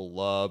follow. People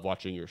love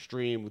watching your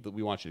stream.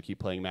 We want you to keep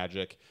playing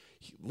Magic.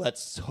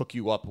 Let's hook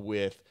you up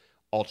with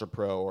Ultra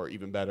Pro or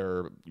even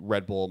better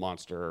Red Bull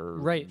Monster.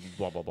 Right.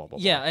 Blah, blah, blah, blah.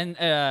 Yeah,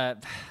 and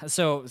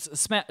so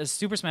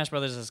Super Smash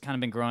Brothers has kind of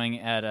been growing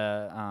at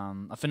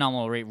a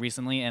phenomenal rate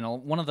recently, and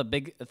one of the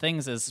big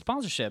things is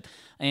sponsorship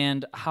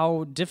and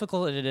how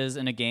difficult it is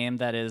in a game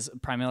that is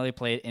primarily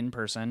played in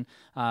person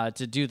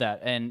to do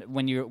that. And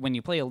when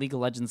you play a League of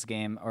Legends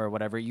game or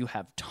whatever, you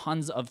have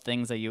tons of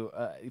things that you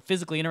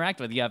physically interact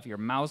with. You have your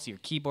mouse, your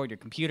keyboard, your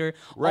computer,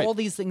 all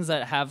these things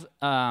that have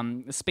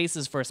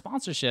spaces for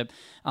sponsorship.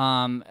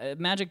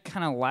 Magic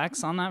kind of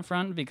lacks on that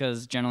front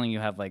because generally you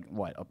have like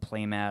a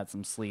playmat,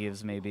 some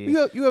sleeves, maybe, you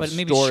have but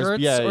maybe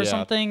stores. shirts or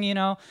something.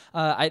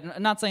 I'm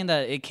not saying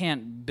that it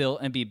can't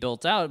be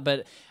built out,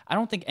 but I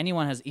don't think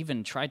anyone has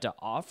even tried to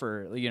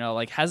offer.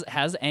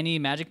 Has any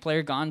Magic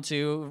player gone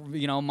to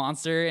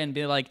Monster and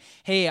be like,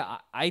 hey,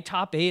 I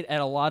top 8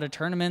 at a lot of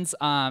tournaments.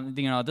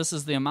 This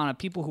is the amount of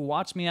people who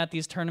watch me at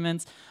these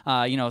tournaments.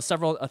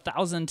 Several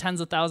tens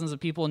of thousands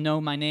of people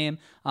know my name.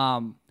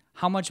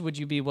 How much would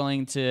you be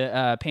willing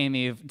to pay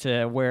me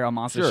to wear a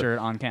Monster shirt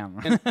on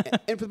camera?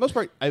 and for the most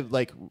part,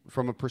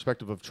 from a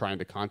perspective of trying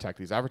to contact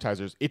these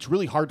advertisers, it's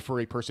really hard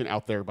for a person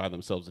out there by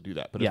themselves to do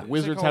that. But if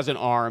Wizards has an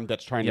arm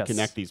that's trying to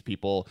connect these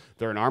people,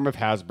 they're an arm of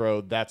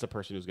Hasbro, that's a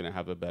person who's going to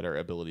have a better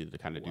ability to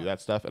kind of do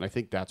that stuff. And I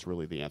think that's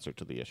really the answer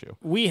to the issue.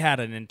 We had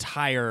an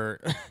entire...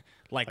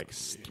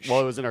 it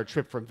was in our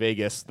trip from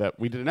Vegas that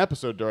we did an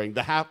episode during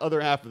the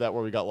other half of that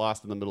where we got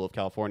lost in the middle of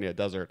California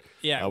desert.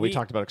 Yeah, we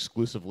talked about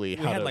exclusively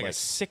how we had a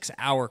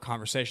 6-hour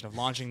conversation of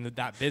launching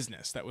that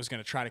business that was going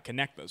to try to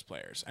connect those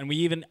players, and we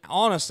even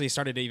honestly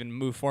started to even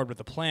move forward with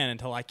the plan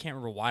until I can't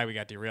remember why we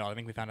got derailed. I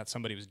think we found out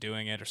somebody was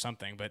doing it or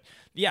something. But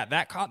yeah,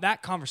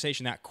 that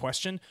conversation, that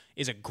question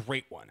is a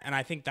great one, and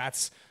I think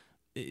that's.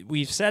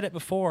 We've said it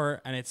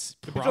before, and it's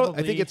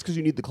probably... I think it's because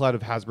you need the cloud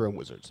of Hasbro and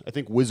Wizards. I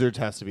think Wizards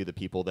has to be the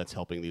people that's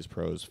helping these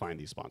pros find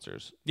these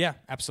sponsors. Yeah,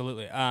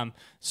 absolutely.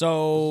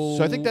 So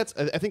I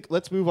think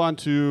let's move on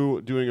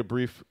to doing a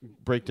brief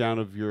breakdown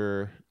of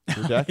your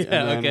deck, and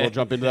then we'll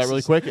jump into that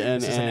really quick.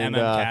 And this is an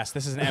MMcast.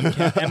 This is an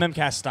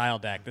MMcast style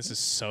deck. This is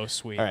so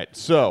sweet. All right,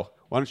 so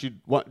why don't you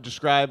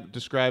describe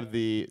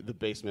the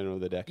basement of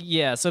the deck?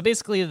 Yeah, so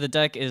basically the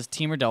deck is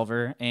Temur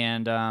Delver,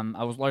 and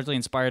I was largely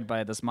inspired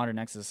by this Modern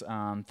Nexus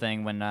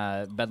thing when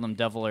Bedlam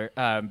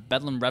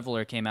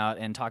Reveler came out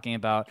and talking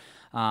about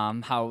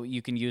how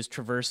you can use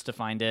Traverse to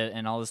find it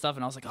and all this stuff,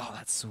 and I was like, oh,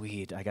 that's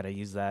sweet, I gotta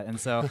use that. And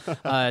so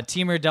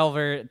Temur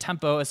Delver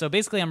Tempo. So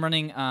basically I'm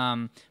running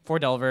 4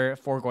 Delver,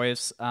 4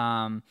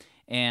 Goyfs,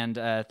 and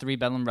 3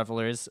 Bedlam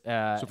Revelers.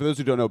 So for those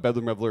who don't know,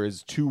 Bedlam Reveler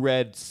is 2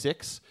 red,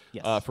 6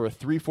 for a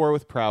 3/4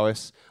 with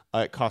prowess.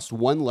 It costs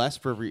 1 less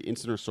for every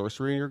instant or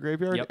sorcery in your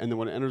graveyard, and then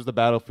when it enters the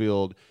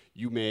battlefield,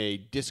 you may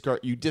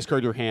discard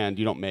your hand.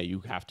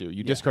 You have to.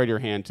 You discard your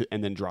hand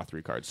and then draw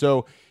 3 cards.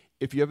 So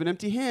if you have an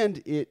empty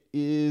hand, it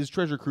is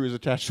Treasure Cruise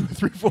attached to a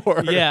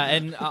 3/4. Yeah,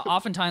 and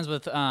oftentimes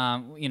with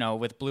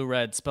with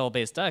blue-red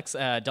spell-based decks,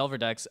 Delver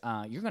decks,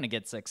 you're going to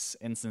get 6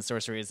 instant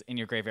sorceries in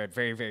your graveyard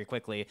very, very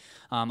quickly.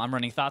 I'm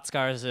running Thought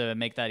Scars to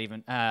make that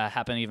even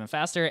happen even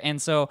faster.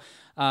 And so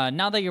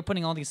now that you're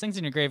putting all these things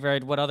in your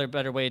graveyard, what other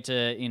better way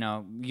to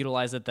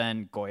utilize it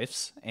than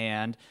Goyfs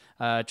and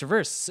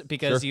Traverse,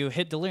 because you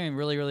hit Delirium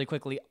really, really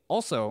quickly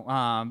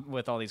also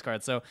with all these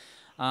cards. So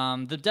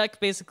the deck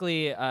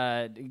basically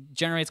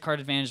generates card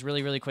advantage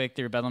really, really quick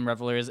through Bedlam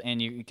Revelers,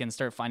 and you can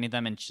start finding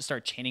them and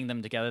start chaining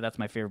them together. That's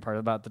my favorite part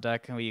about the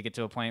deck, where you get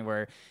to a point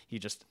where you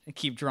just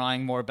keep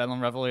drawing more Bedlam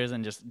Revelers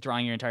and just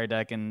drawing your entire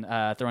deck and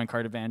throwing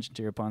card advantage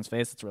into your opponent's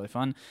face. It's really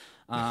fun.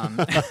 I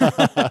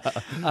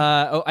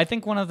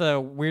think one of the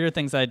weirder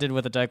things that I did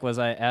with the deck was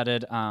I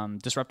added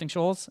Disrupting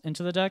Shoals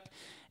into the deck.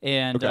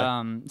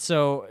 And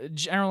so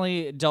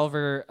generally,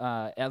 Delver,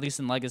 at least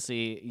in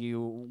Legacy,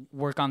 you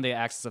work on the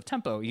axis of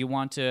tempo. You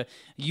want to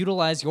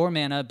utilize your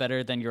mana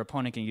better than your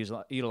opponent can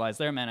utilize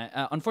their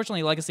mana.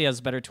 Unfortunately, Legacy has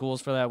better tools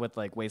for that with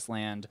like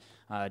Wasteland,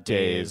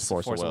 Daze,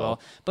 Force of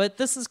Will. But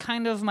this is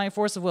kind of my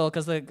Force of Will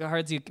because the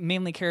cards you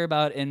mainly care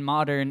about in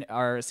Modern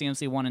are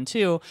CMC 1 and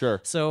 2.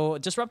 Sure. So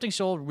Disrupting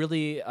Shoal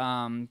really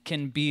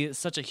can be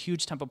such a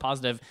huge tempo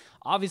positive.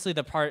 Obviously,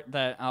 the part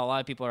that a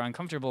lot of people are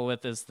uncomfortable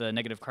with is the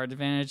negative card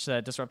advantage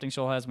that Disrupting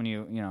Shoal has when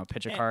you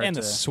pitch a card. And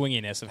the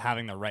swinginess of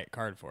having the right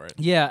card for it.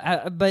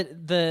 Yeah, but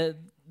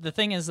the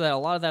thing is that a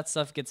lot of that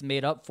stuff gets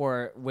made up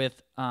for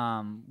with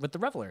the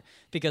Reveler,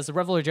 because the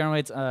Reveler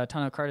generates a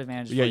ton of card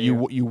advantage. Yeah,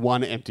 for you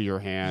want to empty your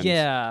hand.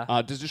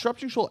 Yeah. Does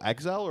Disruption Control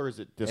exile or is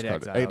it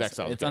discard? It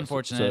exiles. It's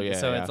unfortunate.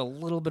 It's a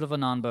little bit of a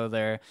non-bow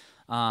there.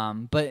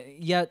 But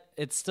yet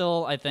it's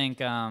still, I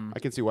think... I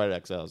can see why it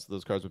exiles.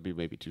 Those cards would be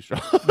maybe too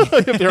strong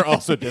if they're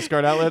also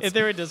discard outlets. If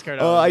they were discard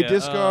outlets, I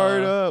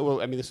discard...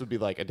 well, I mean, this would be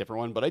like a different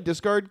one, but I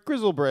discard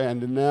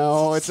Grizzlebrand, and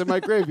now it's in my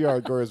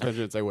graveyard. Gora's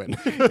Vengeance, I win.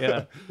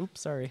 Yeah. Oops,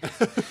 sorry.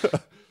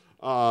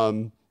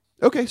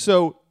 Okay,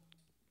 so...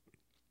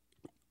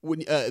 When,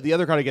 the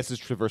other card, I guess, is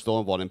Traverse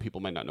Stolen Vault, and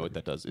people might not know what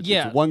that does.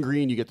 It's 1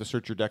 green, you get to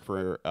search your deck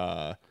for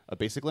a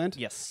basic land.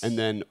 Yes. And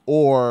then,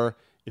 or...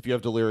 If you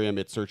have Delirium,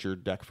 it search your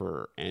deck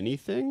for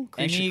anything?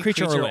 Any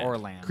creature or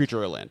land.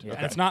 Creature or land. Yeah. Okay.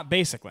 And it's not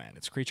basic land;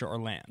 it's creature or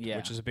land, Yeah.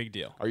 which is a big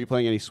deal. Are you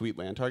playing any sweet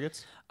land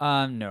targets?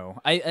 No.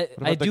 I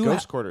about the do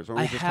Ghost Quarters? Weren't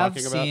we just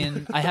talking about?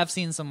 I have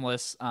seen some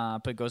lists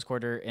put Ghost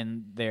Quarter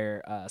in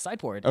their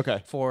sideboard.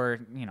 Okay. For,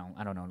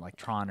 I don't know, like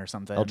Tron or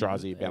something.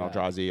 Eldrazi, ban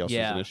Eldrazi also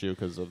is an issue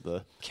because of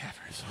the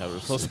Cavernous.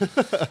 So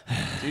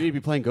you need to be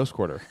playing Ghost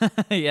Quarter.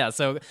 Yeah,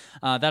 so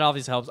that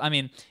obviously helps. I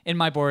mean, in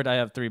my board, I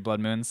have 3 Blood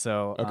Moons,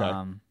 so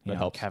that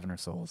helps.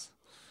 Cavernous Souls.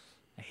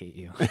 I hate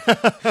you.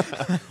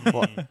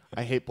 Well,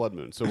 I hate Blood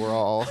Moon, so we're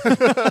all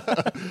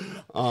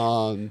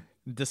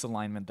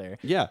disalignment there.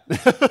 Yeah.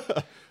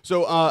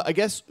 So I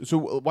guess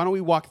why don't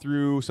we walk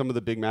through some of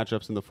the big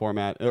matchups in the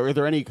format? Or are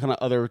there any kind of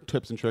other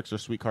tips and tricks or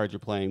sweet cards you're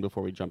playing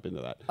before we jump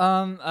into that?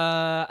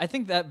 I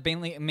think that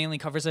mainly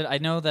covers it. I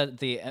know that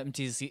the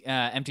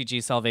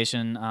MTG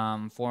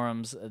Salvation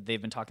forums,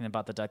 they've been talking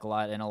about the deck a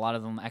lot, and a lot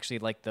of them actually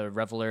like the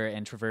Reveler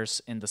and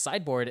Traverse in the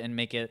sideboard and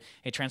make it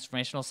a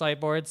transformational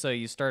sideboard. So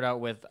you start out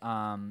with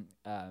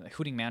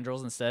Hooting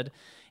Mandrills instead.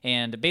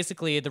 And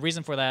basically, the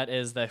reason for that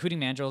is that Hooting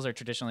Mandrills are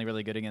traditionally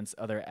really good against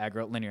other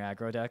linear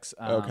aggro decks.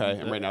 Okay,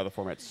 and right now the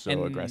format's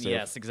so aggressive.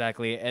 Yes,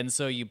 exactly. And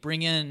so you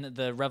bring in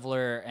the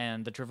Reveler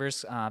and the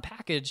Traverse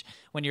package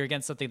when you're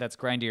against something that's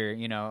grindier,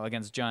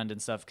 against Jund and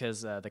stuff,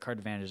 because the card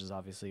advantage is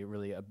obviously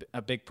really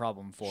a big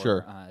problem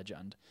for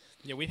Jund.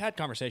 Yeah, we've had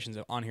conversations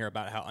on here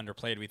about how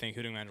underplayed we think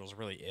Hooting Mandrills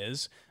really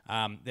is.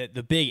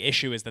 The big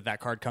issue is that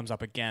card comes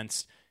up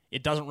against...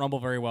 It doesn't rumble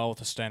very well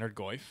with a standard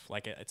Goyf.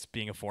 Like, it's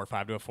being a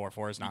 4/5 to a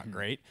 4/4 is not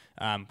great.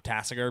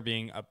 Tassiger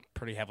being a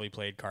pretty heavily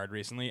played card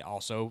recently,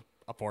 also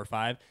a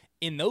 4/5.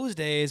 In those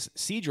days,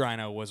 Siege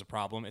Rhino was a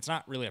problem. It's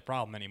not really a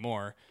problem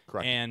anymore.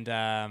 Correct. And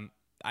I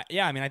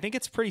think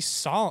it's pretty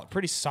solid.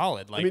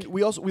 Like,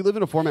 we live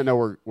in a format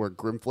now where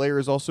Grimflayer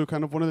is also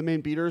kind of one of the main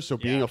beaters. So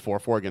being a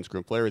 4/4 against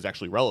Grimflayer is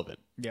actually relevant.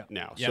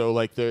 Now. Yeah. So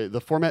like the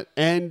format,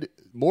 and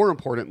more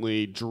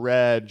importantly,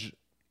 Dredge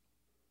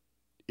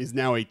is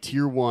now a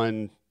tier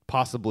 1.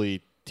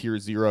 Possibly tier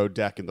 0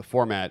 deck in the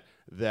format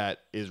that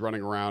is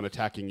running around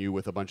attacking you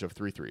with a bunch of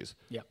 3/3s.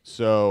 Yep.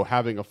 So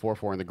having a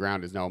 4/4 in the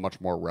ground is now a much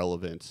more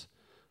relevant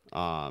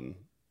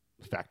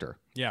factor.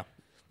 Yeah.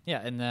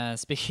 Yeah, and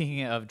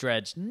speaking of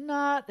Dredge,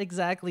 not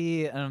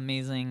exactly an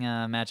amazing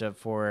matchup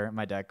for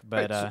my deck,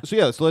 but Right,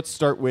 so let's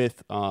start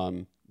with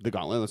the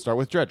Gauntlet. Let's start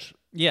with Dredge.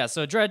 Yeah,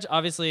 so Dredge,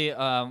 obviously,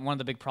 one of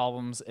the big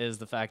problems is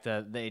the fact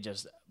that they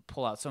just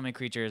pull out so many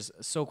creatures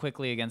so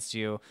quickly against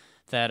you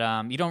that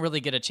you don't really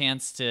get a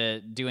chance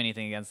to do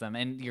anything against them.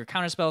 And your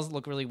counter spells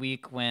look really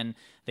weak when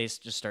they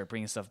just start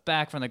bringing stuff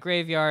back from the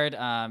graveyard.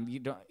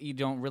 You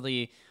don't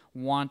really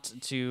want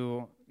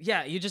to...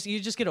 Yeah, you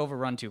just get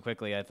overrun too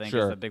quickly, I think,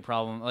 is the big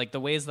problem. Like, the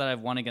ways that I've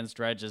won against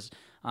Dredge is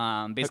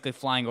basically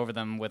flying over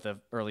them with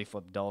an early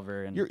flip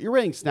Delver. And You're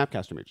running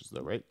Snapcaster Mages,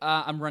 though, right?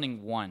 I'm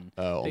running 1.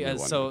 Only 1.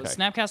 So okay.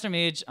 Snapcaster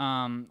Mage,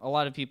 a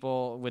lot of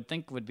people would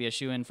think would be a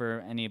shoe-in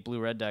for any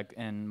blue-red deck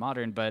in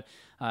Modern, but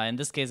in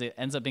this case, it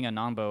ends up being a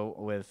non-bow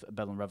with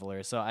Bedlam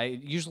Reveler. So I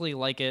usually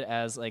like it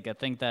as like a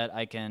thing that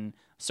I can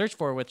search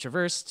for with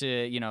Traverse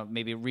to,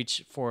 maybe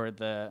reach for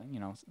the,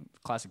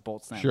 classic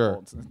Bolt Snap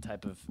Bolt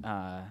type of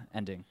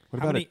ending.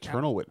 What about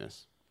Eternal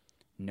Witness?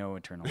 No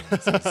Eternal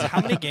Witnesses. How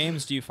many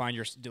games do you find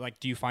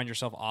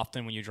yourself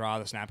often when you draw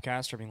the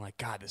Snapcaster being like,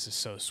 God, this is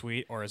so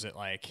sweet? Or is it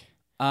like...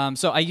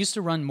 So I used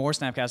to run more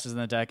Snapcasters in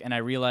the deck, and I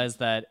realized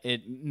that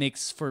it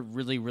makes for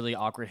really, really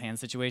awkward hand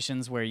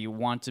situations where you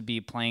want to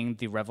be playing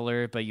the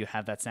Reveler, but you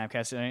have that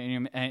Snapcaster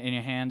in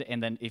your hand,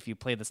 and then if you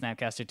play the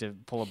Snapcaster to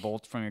pull a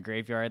bolt from your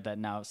graveyard, that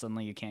now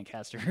suddenly you can't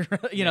cast her.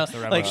 You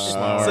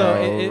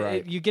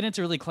get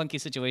into really clunky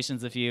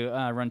situations if you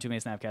run too many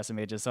Snapcaster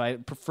Mages. So I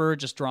prefer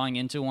just drawing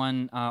into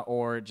one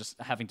or just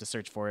having to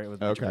search for it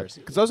with Traverse.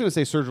 Because I was going to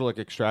say Surgical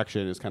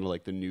Extraction is kind of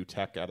like the new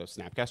tech out of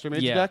Snapcaster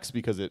Mage decks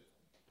because it,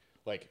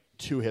 like,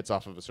 2 hits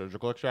off of a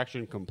Surgical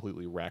Extraction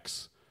completely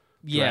wrecks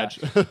Dredge.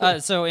 Yeah.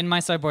 So in my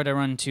sideboard, I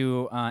run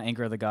 2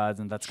 Anchor of the Gods,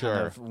 and that's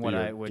kind of what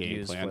I would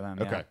use plan. for them.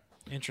 Okay.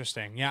 Yeah.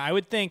 Interesting. Yeah, I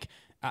would think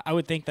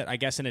that, I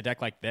guess, in a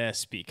deck like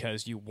this,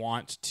 because you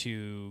want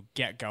to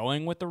get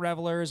going with the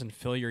Revelers and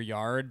fill your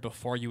yard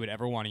before you would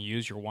ever want to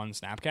use your 1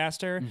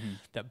 Snapcaster,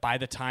 that by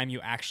the time you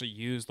actually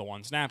use the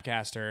 1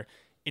 Snapcaster,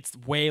 it's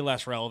way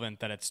less relevant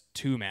that it's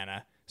 2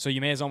 mana. So you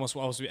may as almost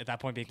at that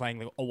point be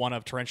playing a one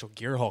of Torrential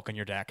Gearhulk in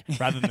your deck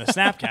rather than the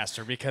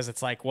Snapcaster, because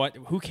it's like,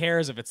 who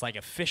cares if it's like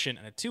efficient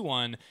and a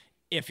 2/1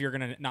 if you're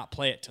gonna not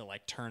play it till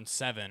like turn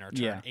 7 or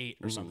turn 8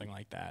 or something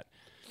like that.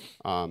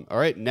 All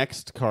right,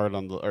 next deck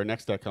on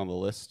the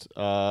list.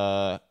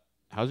 How's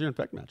your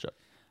Infect matchup?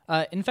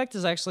 Infect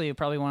is actually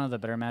probably one of the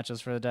better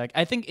matchups for the deck.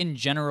 I think in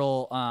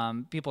general,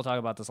 people talk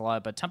about this a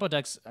lot, but tempo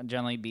decks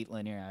generally beat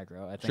linear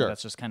aggro. I think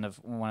that's just kind of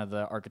one of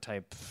the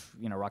archetype,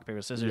 rock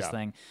paper scissors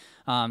thing.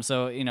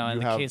 So in the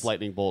have case,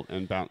 lightning bolt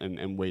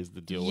and ways to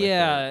deal with.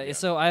 Yeah,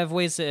 so I have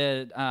ways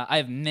to. I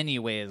have many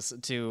ways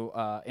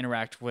to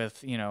interact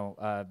with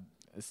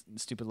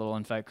stupid little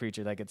infect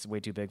creature that gets way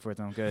too big for its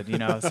own good.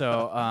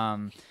 So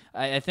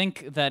I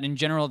think that in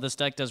general this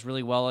deck does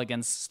really well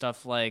against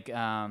stuff like.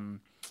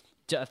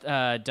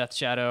 Death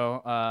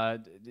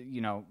Shadow,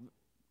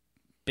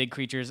 big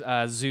creatures.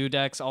 Zoo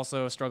decks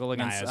also struggle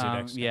against.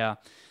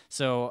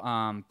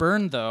 So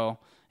Burn though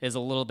is a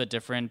little bit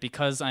different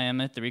because I am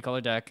a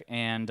 3-color deck,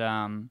 and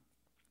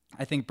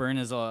I think Burn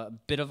is a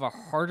bit of a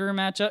harder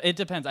matchup. It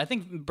depends. I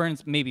think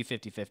Burn's maybe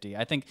 50-50.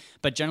 I think,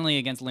 but generally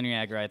against linear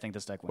aggro, I think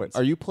this deck wins.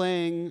 Wait, are you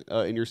playing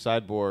in your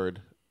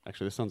sideboard?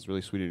 Actually, this sounds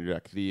really sweet in your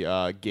deck.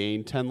 The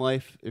gain 10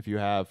 life if you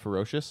have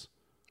Ferocious.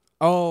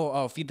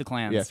 Oh, Feed the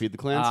Clans. Yeah, Feed the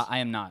Clans. I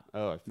am not.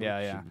 Oh,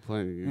 yeah.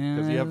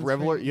 Because you have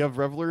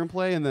Reveler, in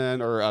play, and then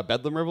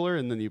Bedlam Reveler,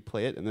 and then you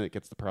play it, and then it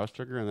gets the prowess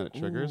trigger, and then it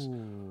triggers.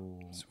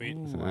 Sweet.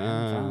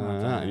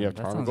 And you have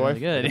Tarmogoyf. Really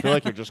good. I feel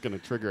like you're just going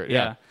to trigger it.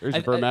 Yeah. There's a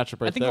burn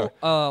matchup right there. I think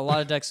a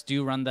lot of decks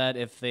do run that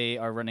if they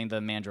are running the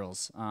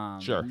Mandrills.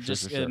 Sure.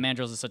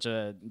 Mandrills is such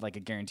a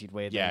guaranteed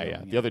way.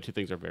 The other two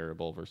things are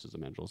variable versus the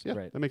Mandrills. Yeah,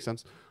 right. That makes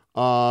sense.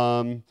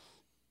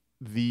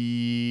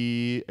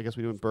 I guess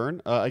we didn't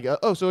burn.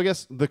 So I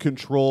guess the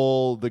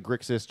control, the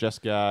Grixis,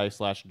 Jeskai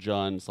 /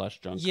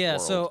 Jund Yeah,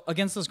 so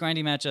against those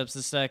grindy matchups,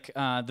 this deck,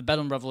 the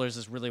Bedlam Revelers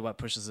is really what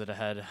pushes it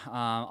ahead.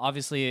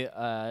 Obviously,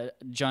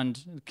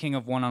 Jund, king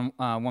of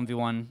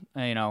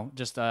 1v1,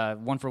 just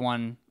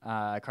 1-for-1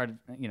 card,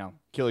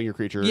 killing your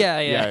creature.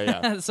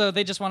 Yeah. So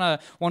they just want to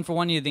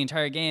 1-for-1 you the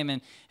entire game,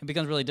 and it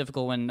becomes really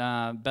difficult when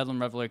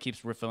Bedlam Reveler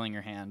keeps refilling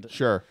your hand.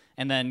 Sure.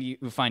 And then you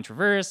find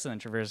Traverse, and then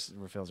Traverse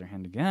refills your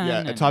hand again.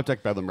 Yeah, a top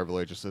deck Bedlam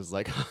Reveler just is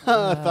like,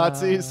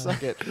 Thoughtseize,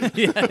 suck it.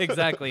 Yeah,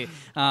 exactly.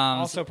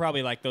 Also,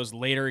 probably like those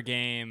later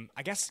game,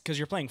 I guess, because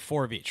you're playing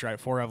 4 of each, right?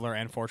 4 Reveler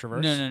and 4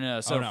 Traverse?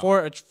 No. So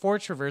four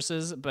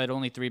Traverses, but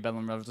only 3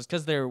 Bedlam Revelers,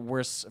 because they're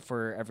worse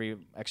for every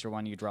extra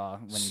one you draw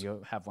when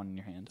you have one in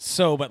your hand.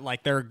 So, but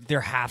like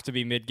there have to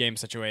be mid-game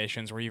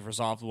situations where you've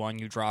resolved one,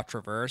 you draw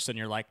Traverse, and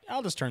you're like,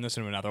 I'll just turn this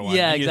into another one.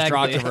 Yeah, you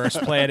exactly. just draw Traverse,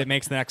 play it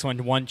makes the next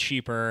one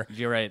cheaper.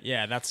 You're right.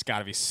 Yeah, that's got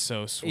to be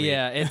so sweet.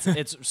 Yeah,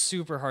 it's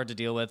super hard to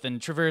deal with.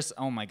 And Traverse,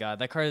 oh my god,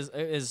 that card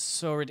is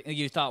so ridiculous.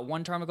 You thought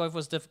one Tarmogoyf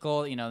was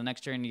difficult, the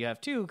next turn you have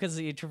 2 because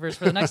you Traverse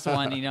for the next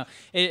one.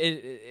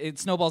 It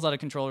snowballs out of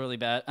control really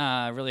bad,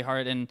 really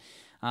hard. And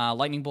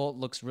Lightning Bolt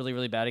looks really,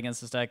 really bad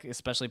against this deck,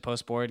 especially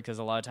post-board, because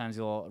a lot of times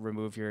you'll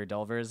remove your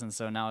Delvers, and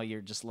so now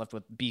you're just left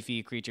with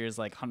beefy creatures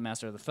like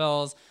Huntmaster of the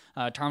Fells,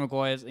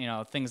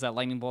 Tarmogoyfs, things that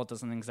Lightning Bolt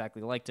doesn't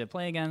exactly like to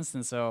play against.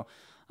 And so,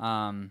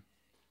 I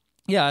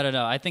don't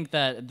know. I think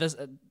that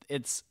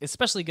it's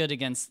especially good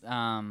against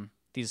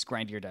these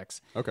grindier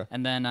decks. Okay.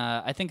 And then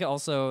I think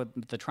also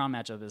the Tron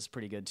matchup is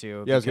pretty good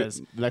too. Yeah,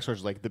 because the next one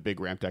is like the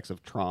big ramp decks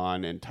of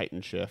Tron and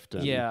Titan Shift.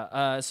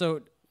 And so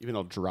even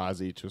though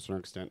Drazi to a certain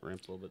extent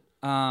ramps a little bit.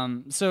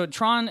 So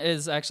Tron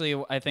is actually,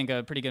 I think,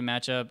 a pretty good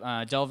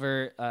matchup.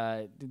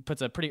 Delver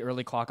puts a pretty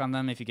early clock on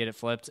them if you get it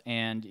flipped,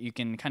 and you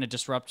can kind of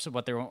disrupt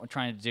what they're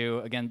trying to do.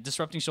 Again,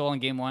 disrupting Shoal in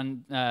game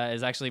 1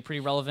 is actually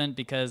pretty relevant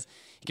because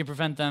you can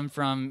prevent them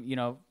from,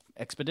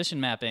 expedition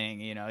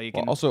mapping. You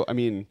can also,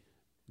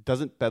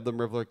 doesn't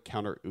Bedlam Reveler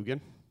counter Ugin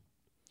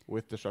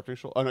with disrupting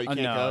Shoal? Oh no, you can't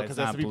go because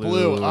it has to be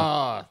blue.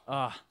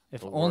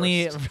 If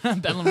only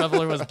Bedlam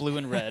Reveler was blue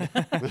and red.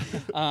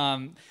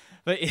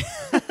 But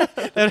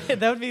that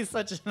would be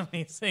such an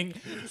amazing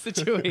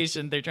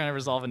situation. They're trying to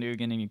resolve a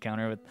Ugin and you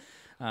counter with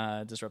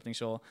Disrupting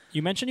Shoal.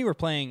 You mentioned you were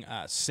playing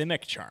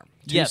Simic Charm.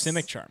 Yes.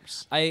 Simic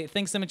Charms. I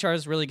think Simic Charm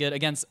is really good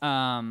against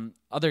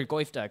other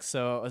Goyf decks.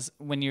 So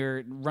when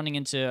you're running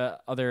into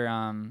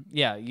other,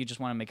 you just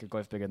want to make your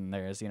Goyf bigger than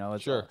theirs.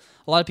 Sure.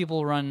 A lot of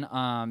people run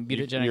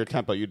mutagenic. Your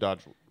tempo, you dodge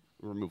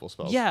removal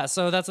spells. Yeah,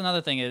 so that's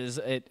another thing is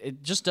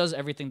it just does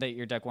everything that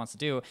your deck wants to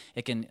do.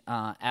 It can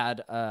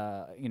add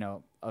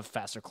a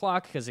faster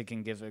clock because it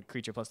can give a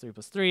creature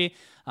 +3/+3.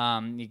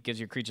 It gives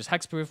your creatures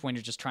hexproof when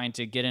you're just trying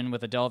to get in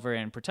with a Delver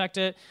and protect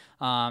it.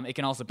 It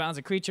can also bounce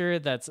a creature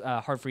that's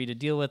hard for you to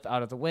deal with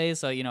out of the way.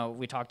 So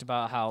we talked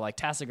about how like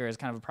Tasigur is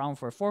kind of a problem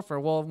for a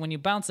 4/4. Well, when you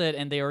bounce it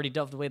and they already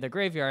delved away their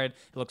graveyard,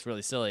 it looks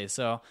really silly.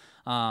 So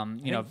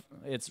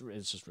it's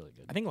just really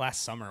good. I think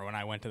last summer when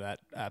I went to that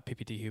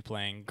PPTQ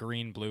playing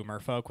green blue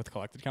Merfolk with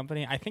Collected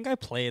Company, I think I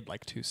played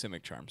like 2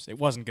 Simic Charms. It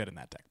wasn't good in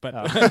that deck, but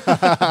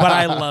but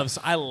I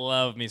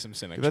love me some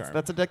Simic Charm.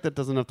 That's a deck that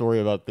doesn't have to worry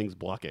about things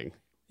blocking.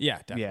 Yeah,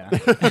 Yeah.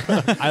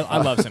 definitely.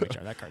 I love Simic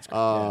Jar. That card's great.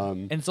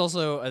 And it's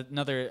also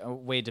another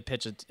way to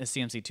pitch a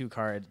CMC2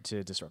 card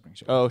to Disrupting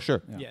Shift. Oh,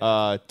 sure.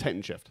 Yeah.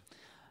 Titan Shift.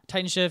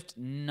 Titan Shift,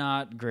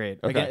 not great.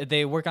 Okay. Again,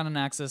 they work on an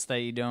axis that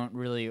you don't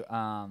really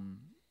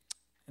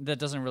that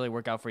doesn't really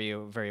work out for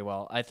you very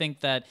well. I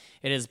think that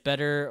it is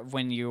better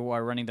when you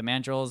are running the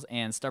Mandrills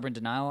and Stubborn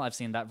Denial. I've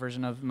seen that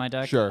version of my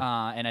deck. Sure.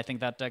 And I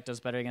think that deck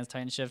does better against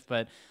Titan Shift,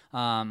 but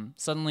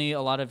suddenly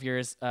a lot of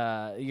your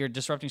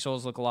Disrupting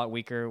Souls look a lot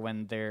weaker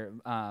when they're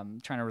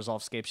trying to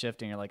resolve Scape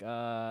Shift, and you're like,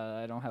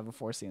 I don't have a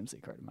 4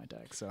 CMC card in my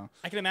deck. So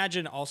I can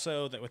imagine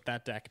also that with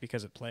that deck,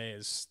 because it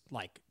plays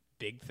like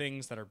big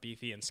things that are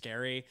beefy and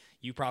scary,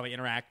 you probably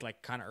interact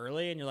like kind of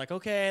early and you're like,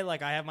 okay,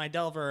 like I have my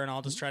Delver and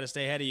I'll just try to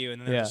stay ahead of you.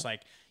 And then they're just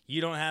like,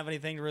 you don't have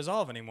anything to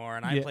resolve anymore.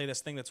 And I play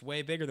this thing that's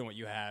way bigger than what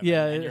you have.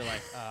 Yeah. And you're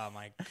like, oh,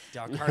 my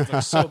God, cards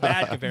look so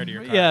bad compared to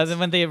your cards. yeah, then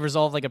when they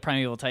resolve like a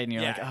Primeval Titan,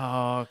 you're like,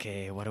 oh,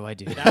 okay, what do I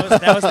do?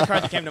 That was the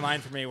card that came to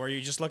mind for me, where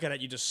you just look at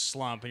it, you just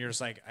slump, and you're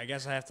just like, I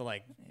guess I have to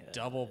like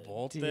double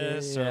bolt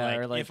this,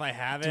 or like if I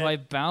have it. Do I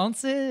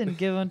bounce it and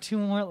give them 2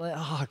 more?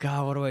 Oh,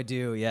 God, what do I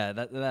do? Yeah,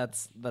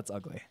 that's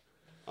ugly.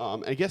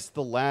 I guess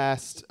the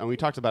last, and we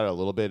talked about it a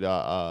little bit,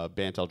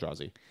 Bant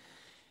Eldrazi.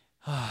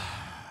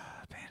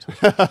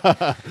 You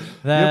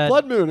have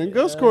Blood Moon and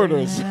Ghost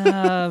Quarters.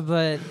 Yeah,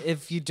 but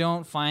if you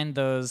don't find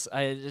those,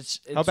 it's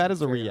How bad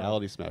is a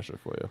Reality Smasher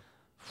for you?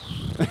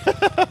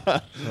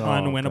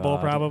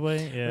 Unwinnable,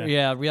 probably.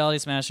 Yeah, Reality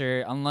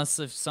Smasher, unless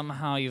if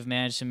somehow you've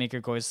managed to make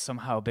your Goist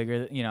somehow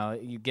bigger,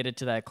 you get it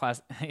to that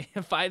class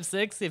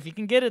 5-6, if you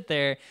can get it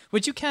there,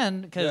 which you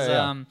can, because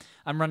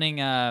I'm running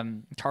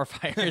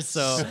Tarfires,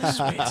 so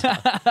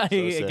I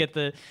get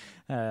the...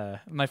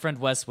 my friend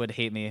Wes would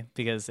hate me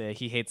because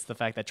he hates the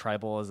fact that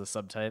Tribal is a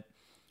subtype.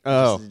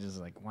 Oh. Just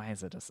like, why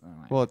is it?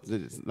 Well,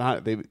 it's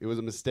not. It was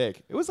a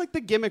mistake. It was like the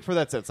gimmick for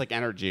that set. It's like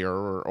energy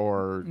or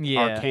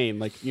arcane.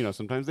 Like,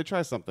 sometimes they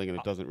try something and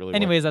it doesn't really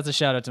Anyways, work. that's a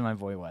shout out to my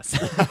boy Wes.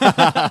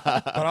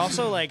 But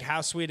also, like,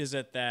 how sweet is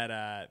it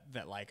that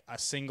like a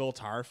single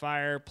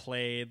Tarfire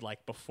played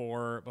like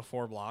before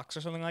blocks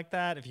or something like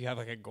that? If you have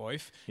like a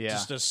Goyf, it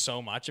just does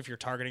so much. If you're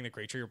targeting the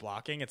creature you're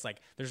blocking, it's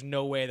like there's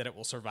no way that it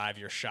will survive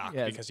your shock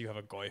because you have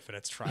a Goyf and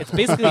it's trying. It's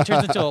basically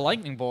turns into a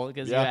lightning bolt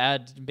because you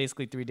add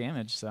basically 3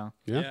 damage. So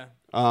Yeah.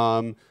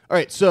 All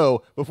right.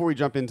 So before we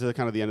jump into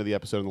kind of the end of the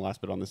episode and the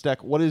last bit on this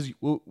deck, what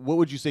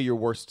would you say your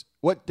worst?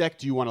 What deck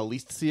do you want to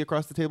least see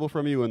across the table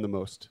from you and the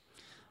most?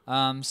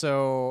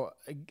 So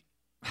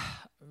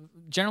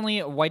generally,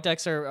 white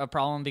decks are a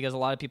problem because a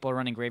lot of people are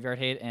running Graveyard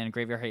Hate, and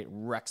Graveyard Hate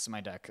wrecks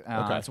my deck.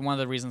 It's one of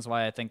the reasons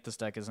why I think this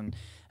deck isn't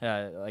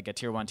like a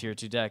tier 1, tier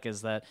 2 deck,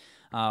 is that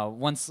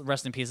once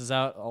Rest in Peace is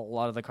out, a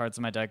lot of the cards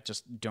in my deck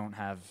just don't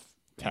have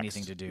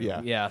anything to do.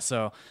 Yeah.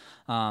 So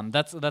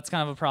that's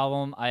kind of a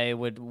problem. I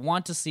would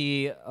want to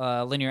see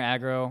linear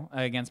aggro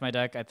against my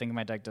deck. I think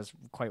my deck does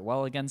quite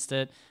well against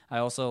it. I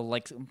also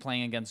like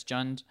playing against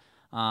Jund.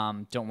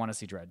 Don't want to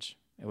see Dredge,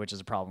 which is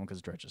a problem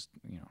because Dredge is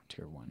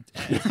tier 1.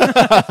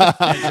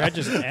 Dredge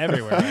is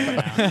everywhere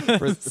right now.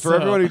 For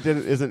everyone who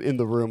isn't in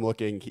the room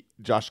looking,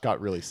 Josh got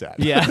really sad.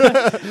 Yeah,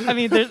 I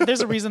mean, there's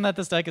a reason that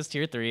this deck is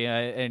tier 3,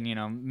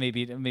 and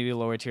maybe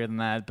lower tier than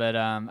that. But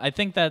I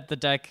think that the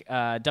deck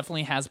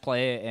definitely has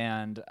play,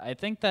 and I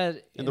think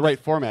that in the right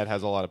format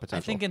has a lot of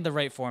potential. I think in the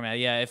right format,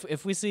 yeah.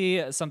 If we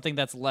see something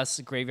that's less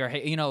graveyard,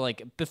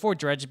 like before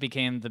Dredge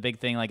became the big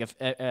thing, like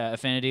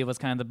Affinity was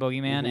kind of the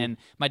bogeyman, and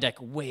my deck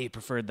way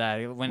preferred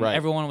that when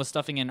everyone was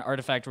stuffing in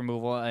artifact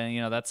removal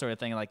and that sort of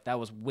thing. Like that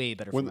was way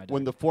better for my deck.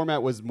 When the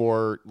format was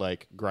more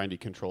like grindy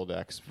control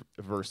decks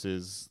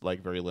versus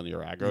like very linear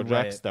aggro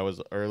decks, that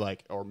was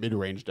or mid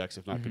range decks,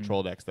 if not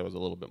control decks, that was a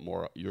little bit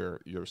more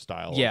your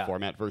style of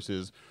format.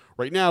 Versus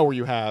right now where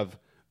you have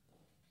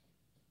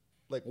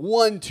like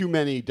one too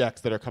many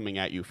decks that are coming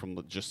at you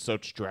from just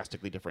such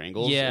drastically different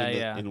angles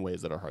in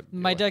ways that are hard to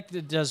My deck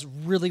does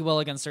really well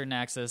against certain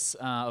axis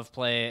of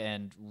play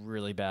and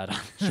really bad on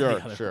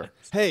Sure.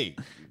 Hey,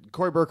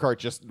 Corey Burkhart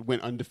just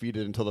went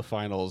undefeated until the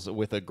finals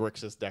with a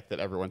Grixis deck that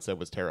everyone said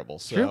was terrible.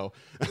 So,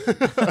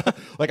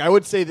 like, I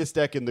would say this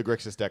deck and the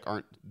Grixis deck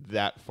aren't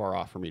that far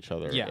off from each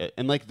other. Yeah.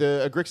 And like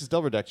the Grixis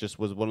Delver deck just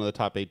was one of the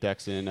top 8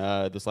 decks in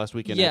this last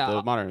weekend at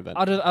the Modern event.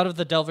 Out of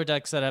the Delver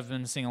decks that have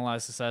been seeing a lot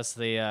of success,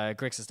 the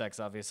Grixis decks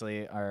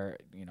obviously are,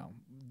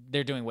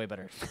 they're doing way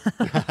better.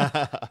 Well,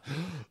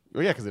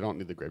 yeah, because they don't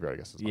need the graveyard, I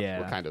guess. As much. Yeah.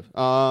 Well, kind of.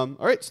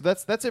 All right, so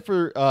that's it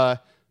for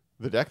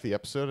the deck, the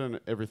episode, and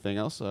everything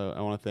else. I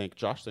want to thank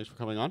Josh. Thanks for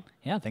coming on.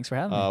 Yeah, thanks for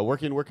having me. Where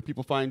can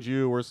people find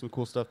you? Where's some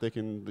cool stuff that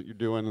you're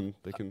doing, and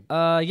they can?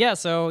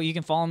 So you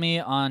can follow me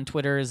on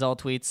Twitter,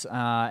 Zeltweets,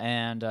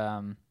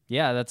 and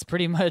that's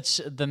pretty much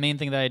the main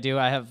thing that I do.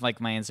 I have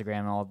like my Instagram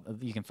and all.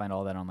 You can find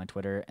all that on my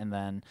Twitter, and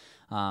then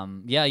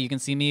you can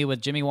see me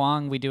with Jimmy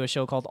Wong. We do a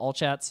show called All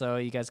Chat, so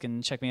you guys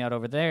can check me out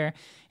over there.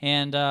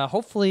 And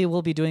hopefully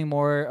we'll be doing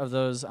more of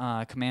those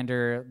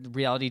Commander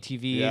reality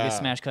TV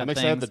smash cut things.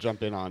 I'm excited to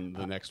jump in on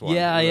the next one.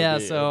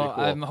 So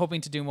cool. I'm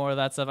hoping to do more of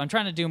that stuff. I'm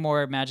trying to do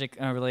more Magic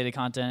related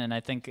content, and I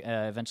think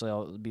eventually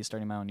I'll be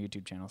starting my own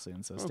YouTube channel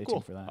soon. So stay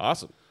tuned for that.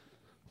 Awesome.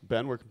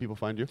 Ben, where can people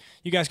find you?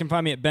 You guys can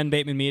find me at Ben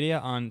Bateman Media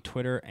on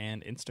Twitter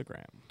and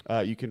Instagram.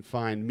 You can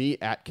find me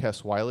at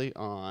Kess Wiley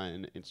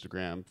on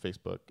Instagram,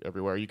 Facebook,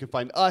 everywhere. You can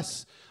find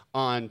us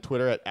on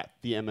Twitter at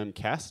the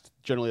MMCast.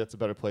 Generally, that's a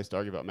better place to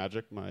argue about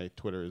Magic. My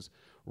Twitter is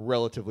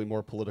relatively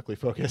more politically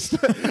focused.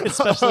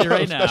 Especially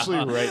right now.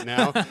 Especially right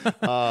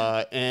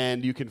now.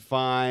 And you can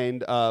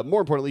find,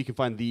 more importantly, you can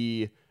find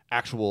the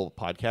actual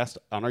podcast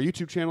on our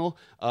YouTube channel,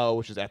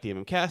 which is at the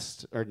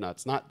MMCast. Or no,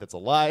 it's not. That's a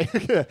lie.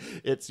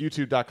 It's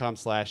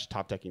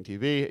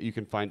youtube.com/TopDeckingTV. You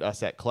can find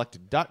us at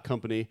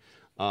collected.company.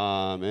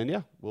 And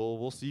yeah,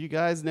 we'll see you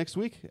guys next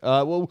week.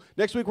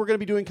 Next week we're going to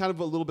be doing kind of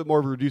a little bit more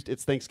of a reduced.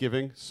 It's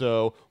Thanksgiving,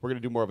 so we're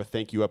going to do more of a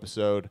thank you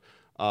episode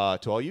to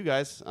all you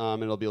guys.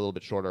 And it'll be a little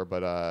bit shorter,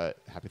 but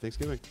happy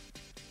Thanksgiving.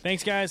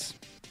 Thanks, guys.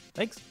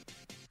 Thanks.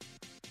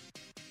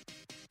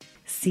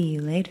 See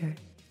you later,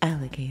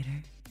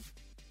 alligator.